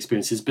psychedelic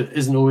experiences, but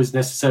isn't always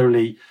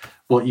necessarily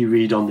what you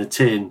read on the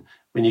tin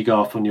when you go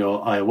off on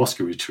your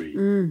ayahuasca retreat.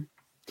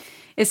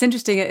 It's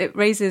interesting. It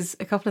raises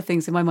a couple of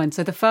things in my mind.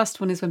 So the first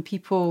one is when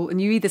people,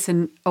 and you read this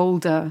in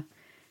older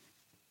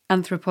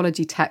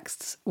anthropology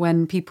texts,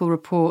 when people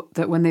report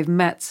that when they've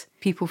met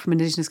people from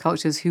indigenous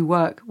cultures who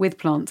work with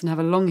plants and have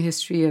a long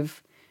history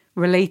of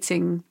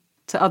relating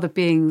to other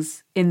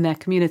beings in their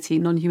community,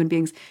 non-human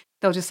beings,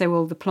 they'll just say,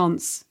 well, the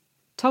plants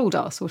told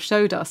us or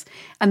showed us.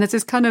 And there's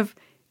this kind of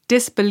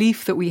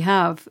disbelief that we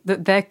have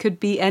that there could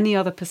be any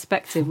other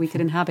perspective we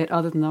could inhabit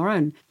other than our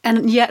own.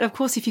 And yet, of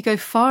course, if you go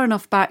far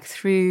enough back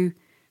through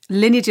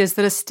lineages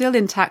that are still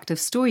intact of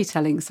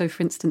storytelling. So,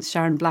 for instance,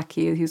 Sharon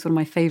Blackie, who's one of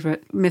my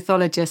favourite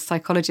mythologists,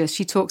 psychologists,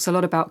 she talks a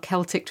lot about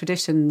Celtic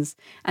traditions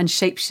and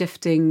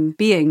shape-shifting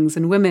beings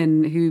and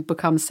women who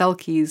become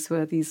selkies, who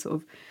are these sort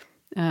of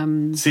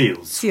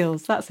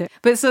Seals, that's it.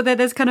 But so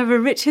there's kind of a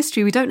rich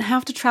history. We don't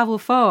have to travel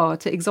far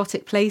to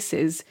exotic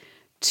places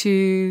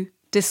to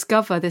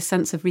discover this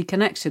sense of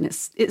reconnection.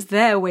 It's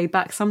there way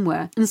back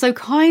somewhere. And so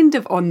kind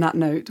of on that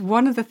note,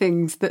 one of the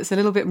things that's a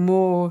little bit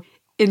more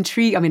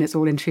intriguing, I mean, it's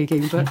all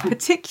intriguing, but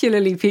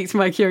particularly piqued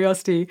my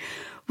curiosity,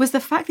 was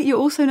the fact that you're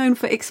also known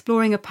for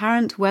exploring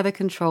apparent weather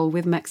control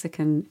with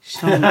Mexican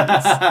shamans.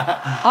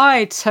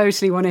 I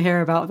totally want to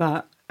hear about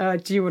that.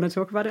 Do you want to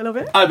talk about it a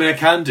little bit? I mean, I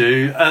can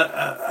do.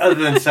 Other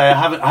than say,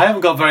 I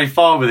haven't got very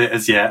far with it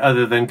as yet,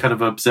 other than kind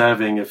of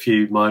observing a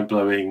few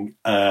mind-blowing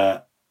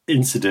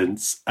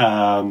incidents.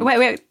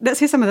 Wait, let's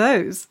hear some of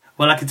those.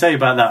 Well, I can tell you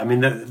about that. I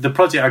mean, the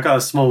project, I got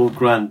a small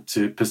grant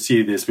to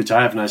pursue this, which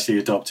I haven't actually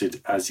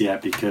adopted as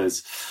yet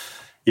because,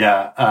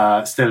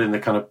 still in the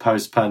kind of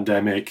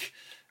post-pandemic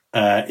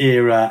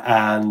era,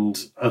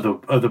 and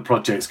other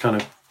projects kind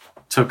of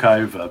took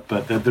over.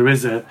 But there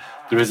is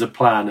a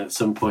plan at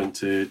some point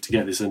to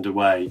get this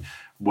underway,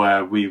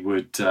 where we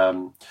would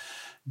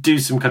do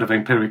some kind of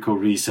empirical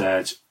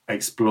research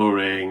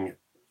exploring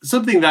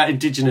something that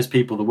Indigenous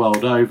people the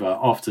world over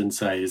often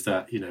say is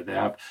that, they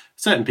have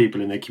certain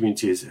people in their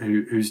communities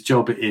whose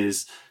job it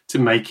is to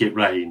make it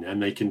rain,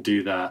 and they can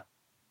do that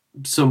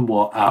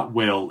somewhat at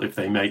will if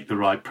they make the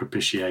right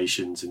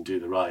propitiations and do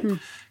the right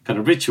kind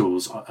of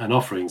rituals and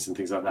offerings and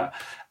things like that.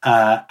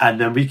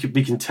 And then we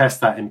can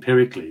test that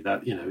empirically.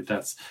 That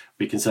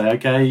we can say,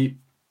 okay,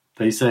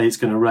 they say it's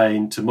going to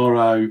rain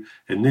tomorrow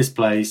in this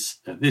place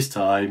at this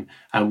time,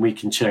 and we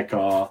can check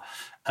our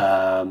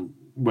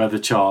weather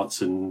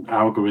charts and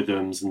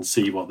algorithms and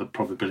see what the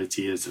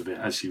probability is of it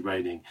actually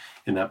raining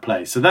in that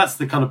place. So that's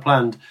the kind of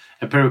planned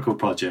empirical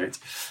project.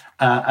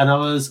 And I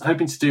was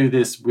hoping to do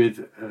this with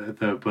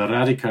the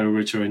Baradico,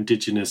 which are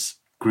indigenous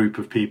group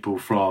of people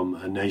from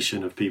a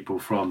nation of people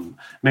from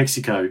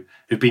Mexico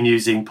who've been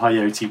using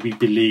peyote, we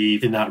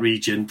believe, in that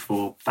region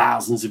for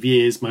thousands of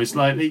years, most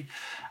likely,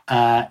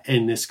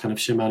 in this kind of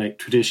shamanic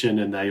tradition.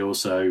 And they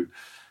also,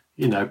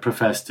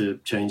 profess to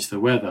change the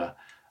weather.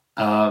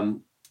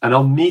 And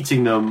on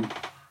meeting them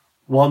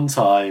one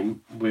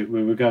time, we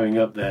were going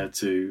up there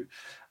to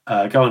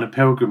go on a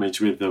pilgrimage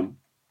with them,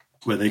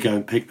 where they go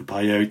and pick the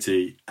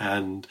peyote,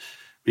 and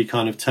we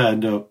kind of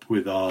turned up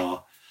with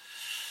the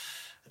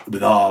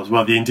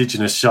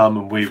indigenous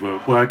shaman we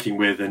were working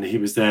with, and he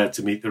was there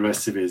to meet the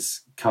rest of his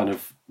kind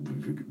of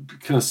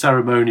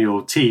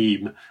ceremonial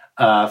team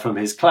from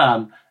his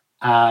clan,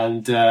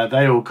 and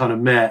they all kind of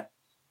met.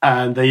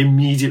 And they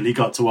immediately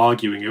got to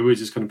arguing. We were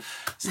just kind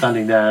of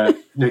standing there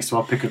next to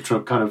our pickup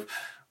truck, kind of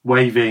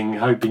waving,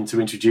 hoping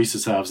to introduce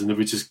ourselves. And they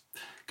were just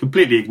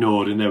completely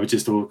ignored. And they were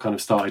just all kind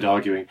of started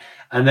arguing.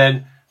 And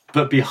then,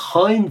 but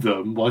behind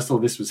them, whilst all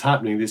this was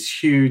happening,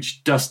 this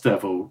huge dust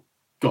devil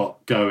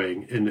got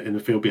going in the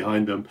field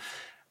behind them,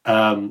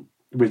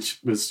 which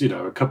was,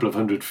 a couple of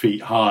 100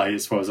 feet high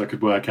as far as I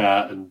could work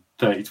out, and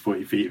 30 to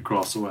 40 feet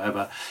across or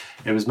whatever.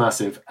 It was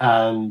massive.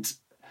 And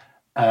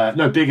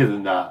no, bigger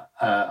than that,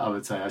 I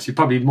would say. Actually,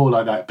 probably more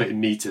like that, but in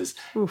meters.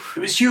 Oof.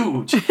 It was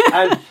huge.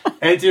 And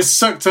it just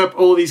sucked up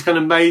all these kind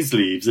of maize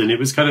leaves, and it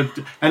was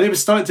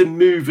starting to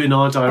move in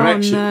our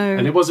direction. Oh, no.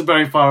 And it wasn't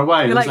very far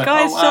away. You're like,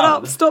 guys, shut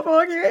up, stop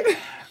arguing.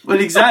 Well,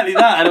 exactly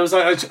that. And I was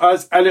like,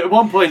 and at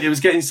one point it was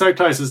getting so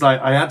close, I was like,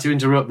 I had to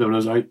interrupt them. And I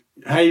was like,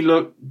 hey,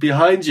 look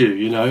behind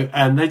you,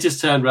 and they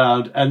just turned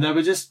around and they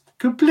were just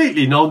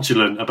completely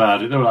nonchalant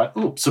about it. They were like,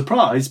 oh,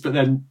 surprise. But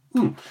then,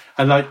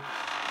 and like,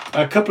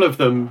 a couple of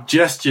them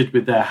gestured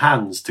with their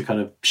hands to kind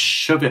of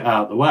shove it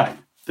out of the way.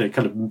 They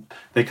kind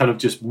of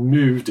just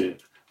moved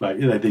it. Like,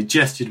 they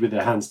gestured with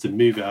their hands to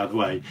move it out of the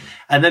way.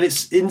 And then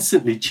it's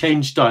instantly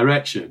changed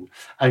direction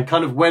and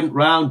kind of went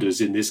round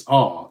us in this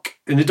arc,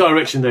 in the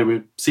direction they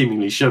were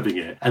seemingly shoving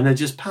it. And then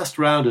just passed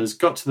round us,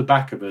 got to the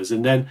back of us,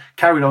 and then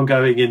carried on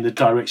going in the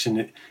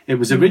direction it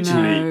was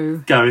originally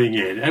going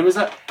in. And it was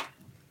like,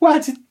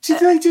 what did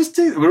they just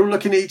do? We're all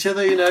looking at each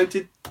other,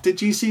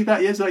 did you see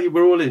that? Yes,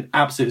 we're all in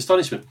absolute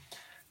astonishment.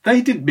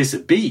 They didn't miss a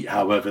beat,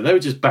 however. They were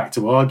just back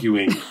to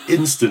arguing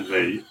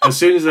instantly. As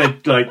soon as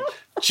they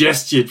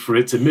gestured for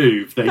it to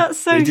move, that's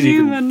so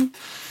human.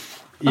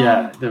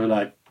 They were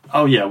like,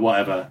 oh yeah,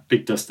 whatever,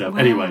 big dust up. Wow.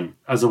 Anyway,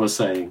 as I was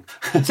saying.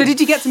 So did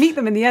you get to meet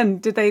them in the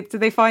end? Did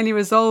they finally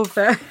resolve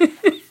their...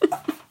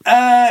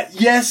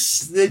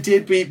 Yes, they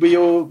did. We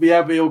all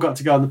got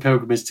to go on the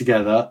pilgrimage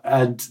together,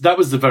 and that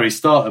was the very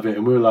start of it.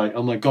 And we were like,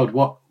 "Oh my God,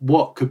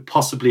 what could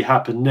possibly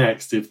happen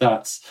next if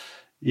that's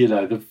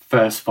the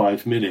first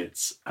 5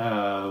 minutes?"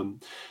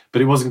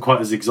 But it wasn't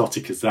quite as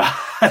exotic as that.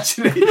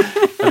 Actually, I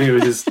think it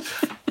was just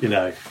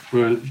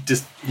we were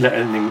just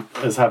letting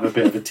us have a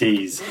bit of a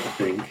tease, I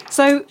think.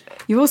 So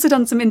you've also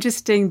done some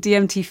interesting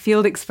DMT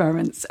field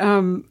experiments.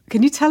 Can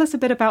you tell us a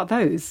bit about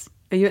those?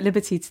 Are you at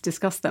liberty to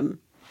discuss them?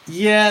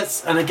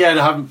 Yes, and again,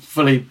 I haven't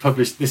fully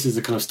published, this is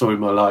the kind of story of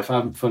my life, I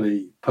haven't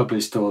fully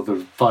published all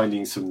the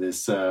findings from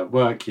this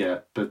work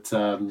yet, but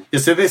so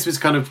this was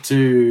kind of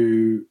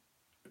to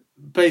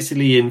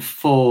basically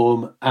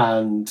inform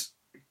and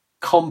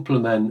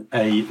complement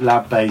a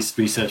lab-based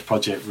research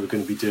project we're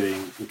going to be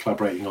doing and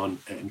collaborating on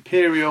at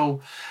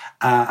Imperial,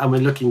 and we're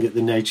looking at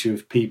the nature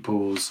of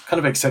people's kind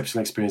of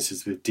exceptional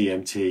experiences with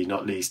DMT,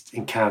 not least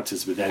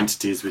encounters with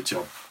entities, which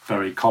are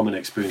very common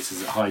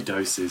experiences at high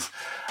doses.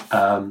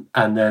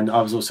 And then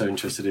I was also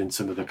interested in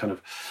some of the kind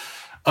of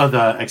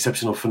other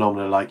exceptional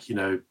phenomena, like,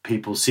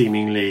 people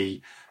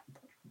seemingly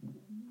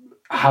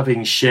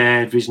having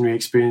shared visionary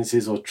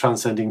experiences or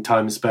transcending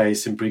time and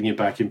space and bringing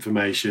back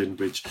information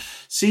which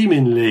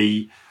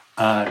seemingly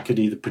could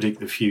either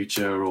predict the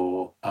future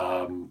or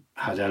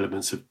had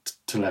elements of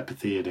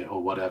telepathy in it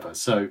or whatever.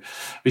 So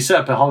we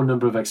set up a whole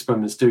number of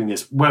experiments doing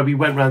this, where we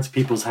went round to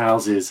people's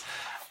houses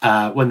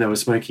when they were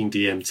smoking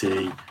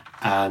DMT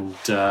and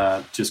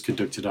just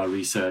conducted our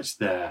research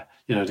there,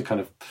 the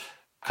kind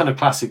of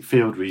classic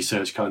field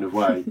research kind of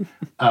way.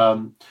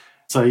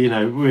 So,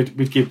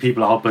 we'd give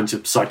people a whole bunch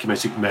of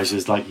psychometric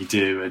measures like you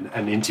do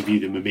and interview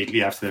them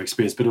immediately after their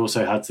experience, but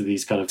also had to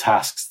these kind of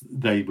tasks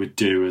they would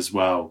do as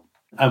well.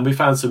 And we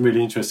found some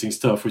really interesting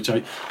stuff, which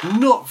I'm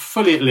not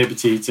fully at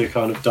liberty to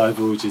kind of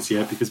divulge as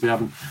yet because we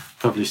haven't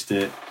published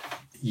it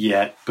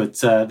yet. But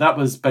that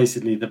was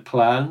basically the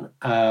plan.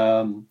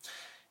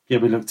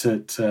 We looked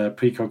at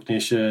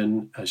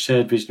precognition,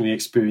 shared visionary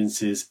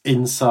experiences,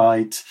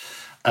 insight,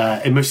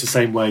 in much the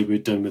same way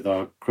we'd done with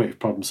our creative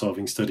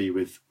problem-solving study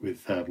with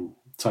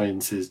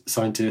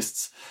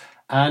scientists,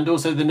 and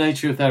also the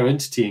nature of their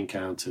entity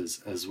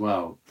encounters as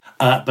well.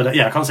 I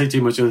can't say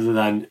too much other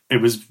than it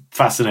was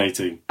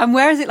fascinating. And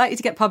where is it likely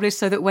to get published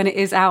so that when it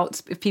is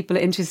out, if people are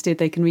interested,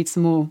 they can read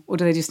some more? Or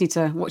do they just need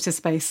to watch the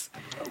space?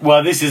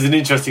 Well, this is an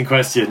interesting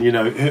question.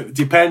 It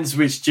depends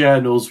which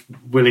journal's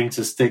willing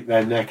to stick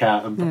their neck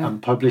out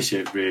and publish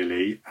it,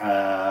 really,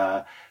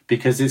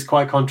 because it's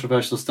quite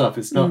controversial stuff.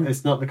 It's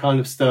not the kind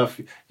of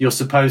stuff you're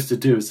supposed to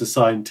do as a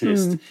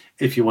scientist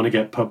if you want to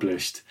get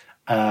published,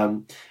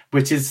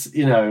 which is,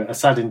 a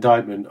sad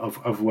indictment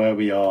of where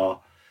we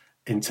are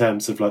in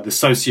terms of like the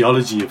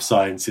sociology of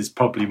science is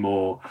probably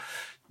more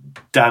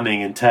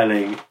damning and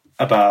telling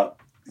about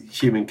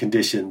human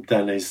condition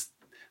than is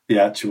the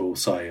actual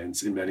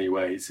science in many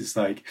ways. It's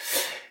like,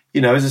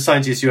 as a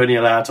scientist, you're only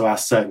allowed to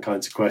ask certain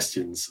kinds of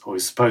questions, or you're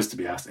supposed to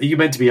be asked. You're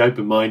meant to be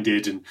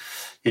open-minded and,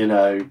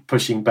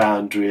 pushing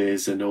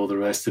boundaries and all the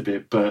rest of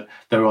it. But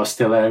there are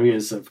still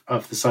areas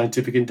of the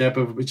scientific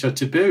endeavour which are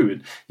taboo.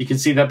 And you can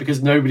see that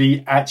because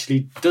nobody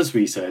actually does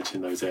research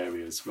in those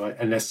areas, right?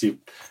 Unless you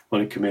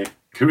want to commit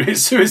career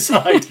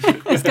suicide.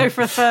 Let's go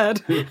for a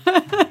third.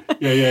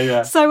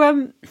 Yeah.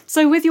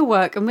 So with your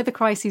work and with the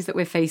crises that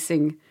we're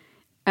facing,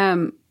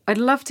 I'd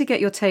love to get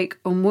your take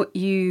on what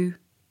you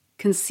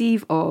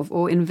conceive of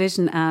or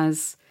envision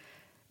as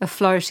a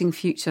flourishing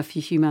future for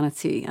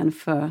humanity and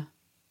for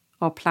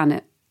our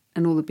planet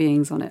and all the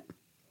beings on it.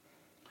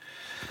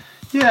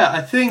 Yeah,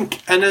 I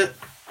think,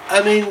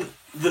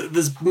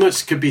 there's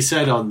much could be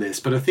said on this,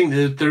 but I think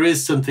that there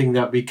is something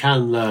that we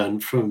can learn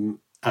from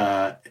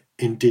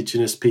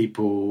indigenous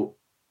people,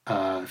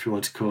 if you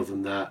want to call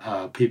them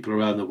that, people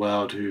around the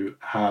world who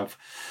have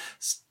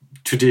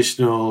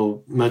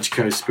traditional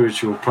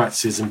magico-spiritual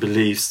practices and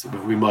beliefs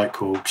that we might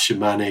call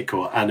shamanic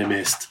or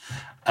animist,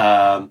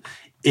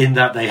 in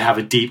that they have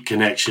a deep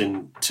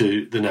connection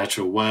to the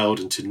natural world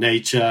and to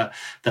nature,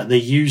 that they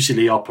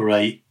usually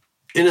operate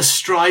in a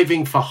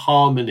striving for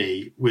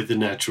harmony with the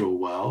natural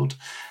world,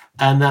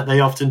 and that they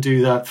often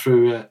do that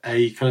through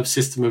a kind of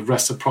system of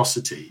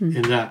reciprocity,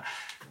 in that,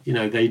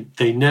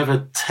 they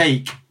never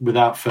take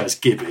without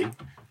first giving,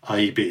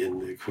 i.e. be in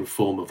the kind of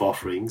form of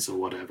offerings or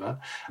whatever.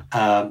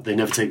 They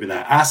never take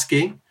without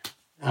asking,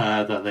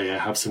 that they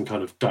have some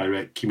kind of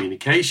direct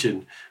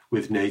communication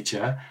with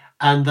nature,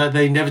 and that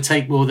they never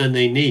take more than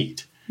they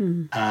need.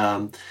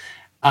 I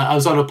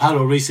was on a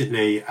panel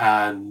recently,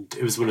 and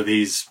it was one of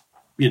these,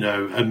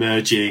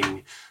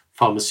 emerging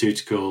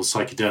pharmaceutical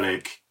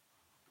psychedelic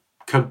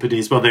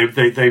companies. Well,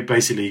 they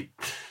basically,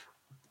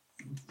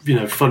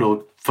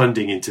 funneled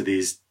funding into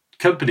these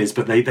companies,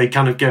 but they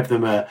kind of gave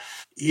them an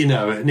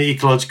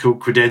ecological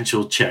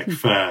credential check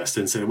first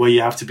and said, well, you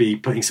have to be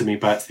putting something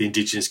back to the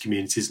indigenous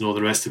communities and all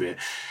the rest of it.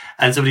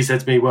 And somebody said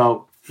to me,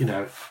 well,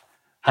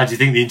 how do you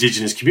think the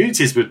indigenous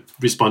communities would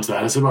respond to that?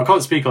 And I said, well, I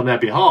can't speak on their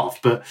behalf,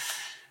 but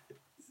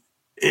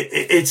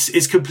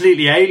it's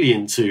completely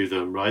alien to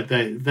them, right?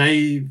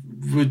 They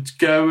would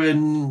go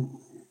and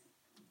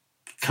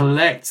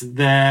collect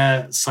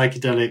their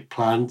psychedelic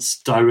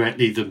plants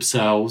directly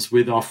themselves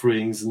with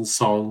offerings and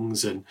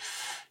songs, and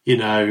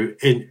in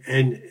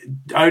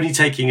only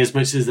taking as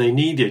much as they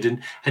needed,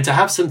 and to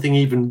have something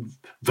even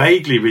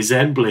vaguely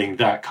resembling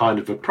that kind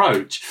of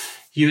approach,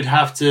 you'd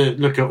have to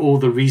look at all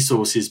the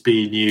resources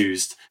being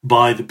used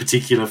by the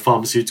particular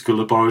pharmaceutical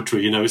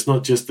laboratory. It's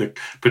not just the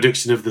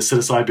production of the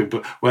psilocybin,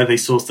 but where they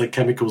source their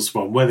chemicals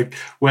from, where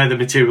the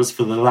materials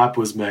for the lab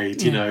was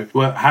made,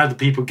 how do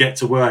people get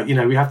to work?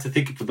 We have to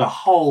think of the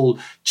whole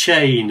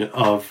chain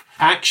of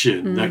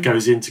action that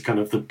goes into kind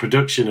of the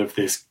production of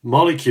this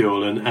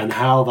molecule, and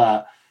how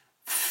that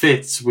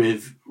fits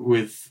with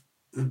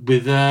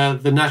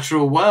the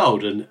natural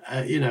world. And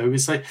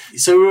it's like,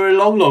 so we're a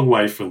long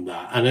way from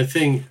that. And I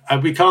think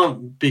we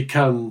can't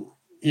become,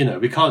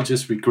 we can't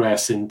just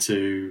regress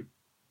into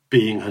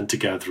being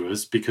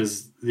hunter-gatherers,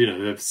 because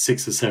there are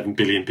 6 or 7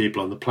 billion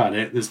people on the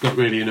planet. There's not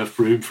really enough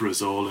room for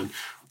us all and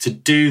to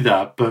do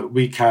that. But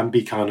we can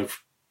be kind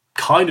of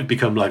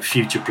become like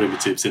future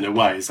primitives in a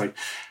way. It's like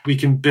we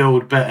can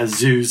build better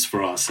zoos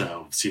for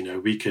ourselves.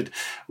 We could,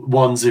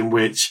 ones in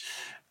which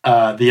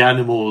the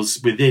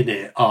animals within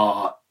it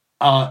are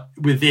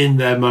within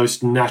their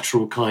most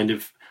natural kind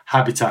of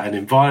habitat and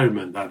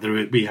environment, that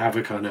we have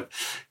a kind of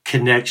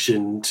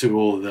connection to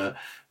all the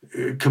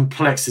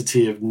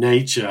complexity of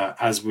nature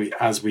as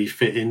we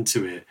fit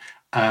into it,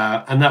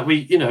 and that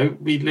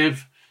we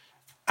live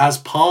as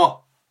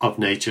part of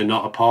nature,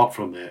 not apart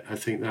from it. I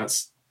think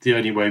that's the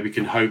only way we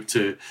can hope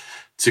to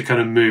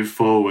kind of move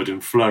forward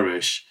and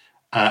flourish,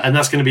 and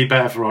that's going to be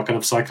better for our kind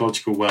of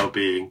psychological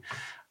well-being,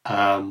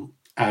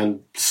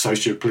 and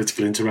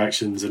socio-political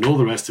interactions and all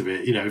the rest of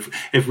it.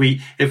 If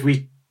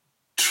we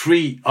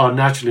treat our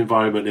natural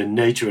environment and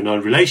nature and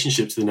our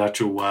relationship to the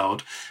natural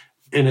world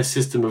in a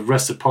system of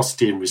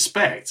reciprocity and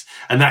respect,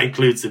 and that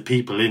includes the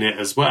people in it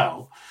as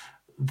well,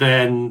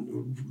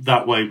 then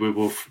that way we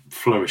will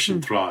flourish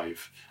and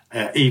thrive,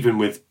 even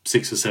with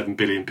 6 or 7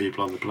 billion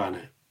people on the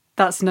planet.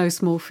 That's no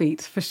small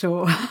feat, for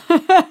sure.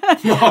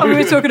 And we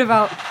were talking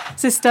about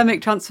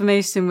systemic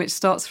transformation, which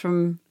starts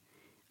from,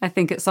 I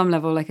think, at some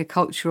level, like a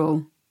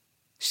cultural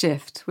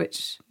shift,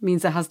 which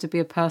means there has to be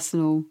a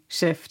personal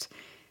shift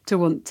to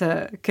want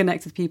to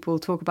connect with people,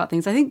 talk about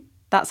things. I think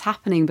that's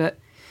happening, but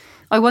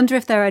I wonder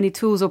if there are any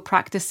tools or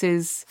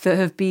practices that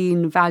have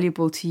been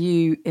valuable to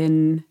you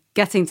in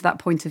getting to that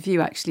point of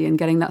view, actually, and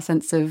getting that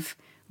sense of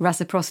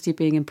reciprocity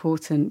being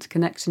important,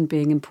 connection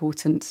being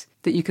important,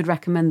 that you could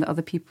recommend that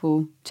other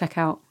people check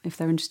out if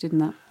they're interested in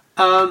that?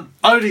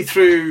 Only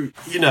through,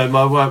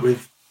 my work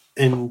with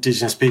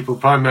Indigenous people,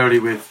 primarily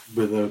with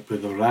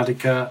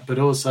Radica, but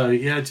also,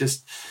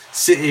 just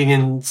sitting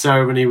in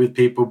ceremony with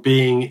people,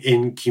 being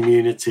in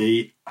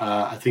community.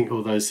 I think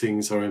all those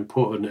things are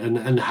important,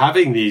 and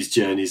having these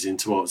journeys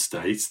into alt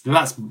states.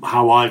 That's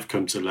how I've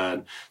come to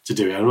learn to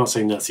do it. I'm not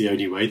saying that's the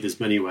only way.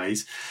 There's many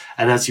ways,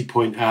 and as you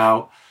point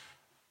out,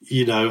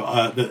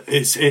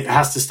 it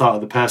has to start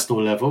at the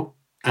personal level,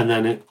 and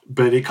then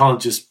but it can't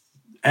just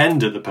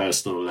end at the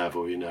personal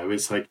level.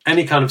 It's like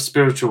any kind of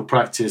spiritual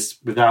practice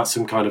without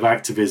some kind of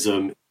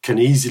activism can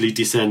easily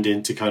descend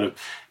into kind of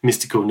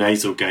mystical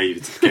nasal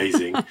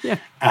gazing. Yeah.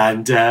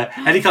 And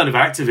any kind of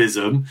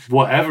activism,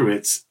 whatever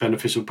its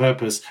beneficial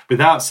purpose,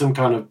 without some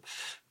kind of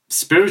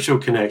spiritual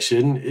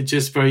connection, it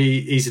just very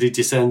easily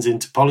descends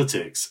into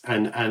politics.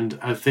 And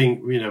I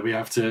think, we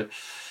have to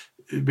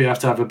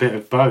have a bit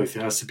of both.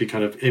 It has to be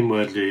kind of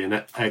inwardly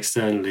and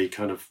externally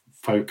kind of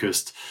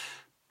focused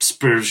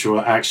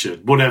spiritual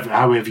action,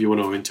 however you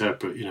want to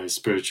interpret,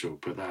 spiritual,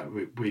 but that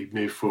we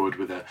move forward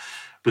with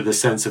a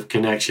sense of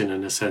connection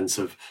and a sense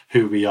of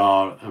who we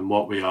are and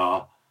what we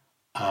are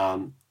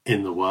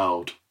in the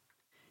world.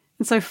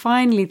 And so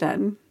finally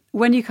then,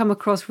 when you come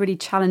across really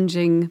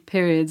challenging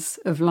periods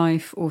of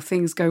life, or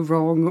things go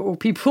wrong, or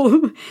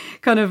people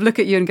kind of look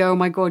at you and go, oh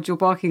my God, you're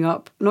barking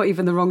up not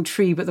even the wrong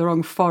tree, but the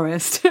wrong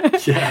forest,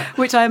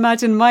 which I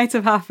imagine might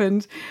have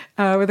happened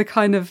with the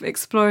kind of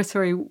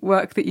exploratory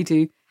work that you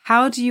do.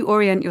 How do you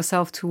orient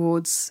yourself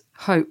towards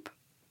hope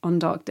on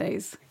dark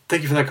days?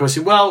 Thank you for that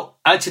question. Well,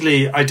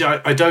 actually, I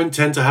don't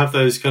tend to have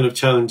those kind of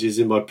challenges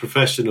in my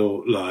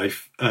professional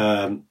life.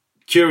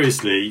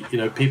 Curiously,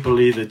 people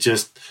either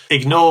just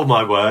ignore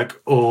my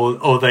work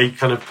or they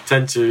kind of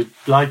tend to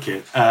like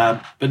it.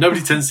 But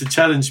nobody tends to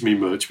challenge me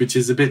much, which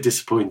is a bit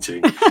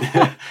disappointing.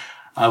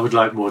 I would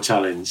like more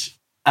challenge.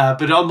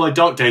 But on my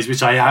dark days,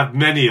 which I have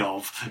many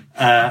of,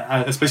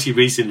 especially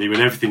recently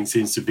when everything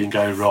seems to have been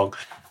going wrong,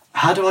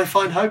 how do I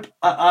find hope?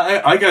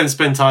 I go and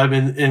spend time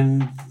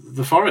in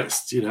the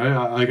forest,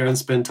 I go and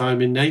spend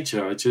time in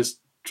nature. I just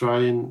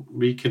try and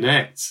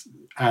reconnect.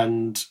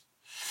 And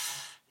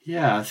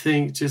I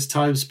think just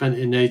time spent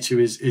in nature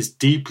is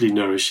deeply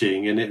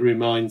nourishing, and it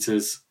reminds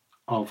us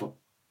of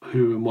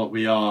who and what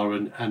we are,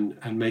 and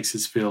makes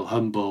us feel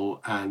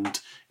humble and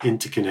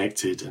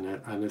interconnected.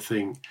 And I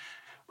think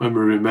when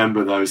we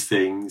remember those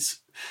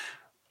things,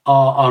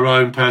 our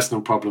own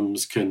personal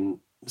problems can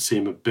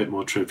seem a bit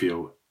more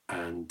trivial.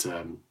 And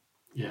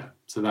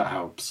so that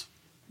helps.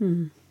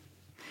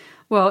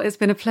 Well, it's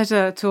been a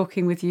pleasure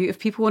talking with you. If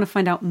people want to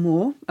find out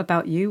more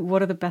about you,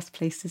 what are the best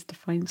places to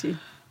find you?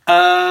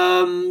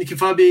 You can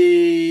find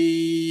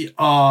me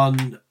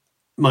on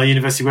my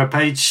university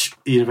webpage,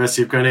 the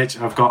University of Greenwich.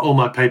 I've got all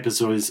my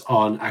papers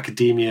on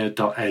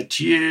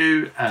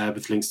academia.edu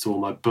with links to all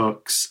my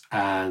books.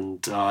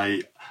 And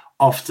I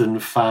often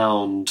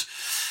found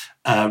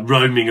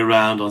roaming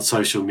around on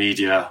social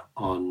media,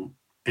 on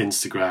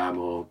Instagram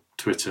or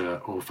Twitter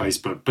or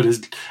Facebook, but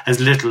as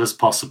little as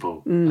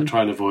possible. I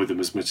try and avoid them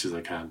as much as I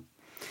can.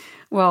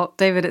 Well,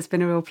 David, it's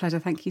been a real pleasure.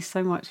 Thank you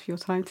so much for your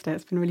time today.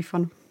 It's been really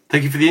fun.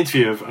 Thank you for the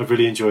interview. I've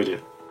really enjoyed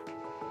it.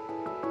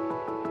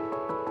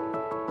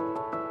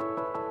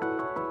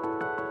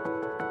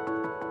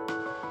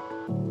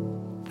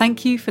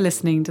 Thank you for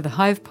listening to the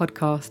Hive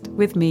podcast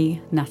with me,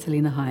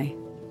 Natalie Nahai.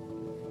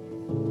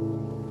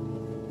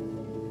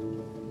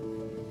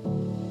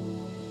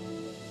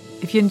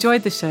 If you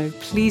enjoyed the show,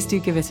 please do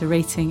give it a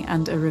rating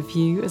and a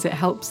review, as it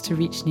helps to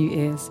reach new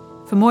ears.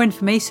 For more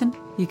information,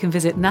 you can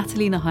visit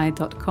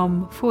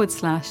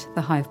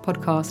natalienahai.com/The Hive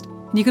Podcast.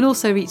 And you can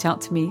also reach out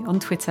to me on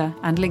Twitter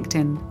and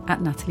LinkedIn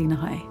at Natalie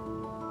Nahai.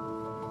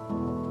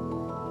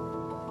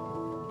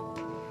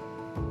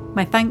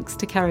 My thanks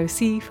to Caro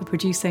C for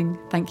producing.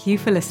 Thank you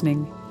for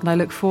listening, and I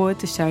look forward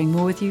to sharing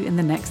more with you in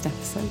the next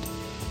episode.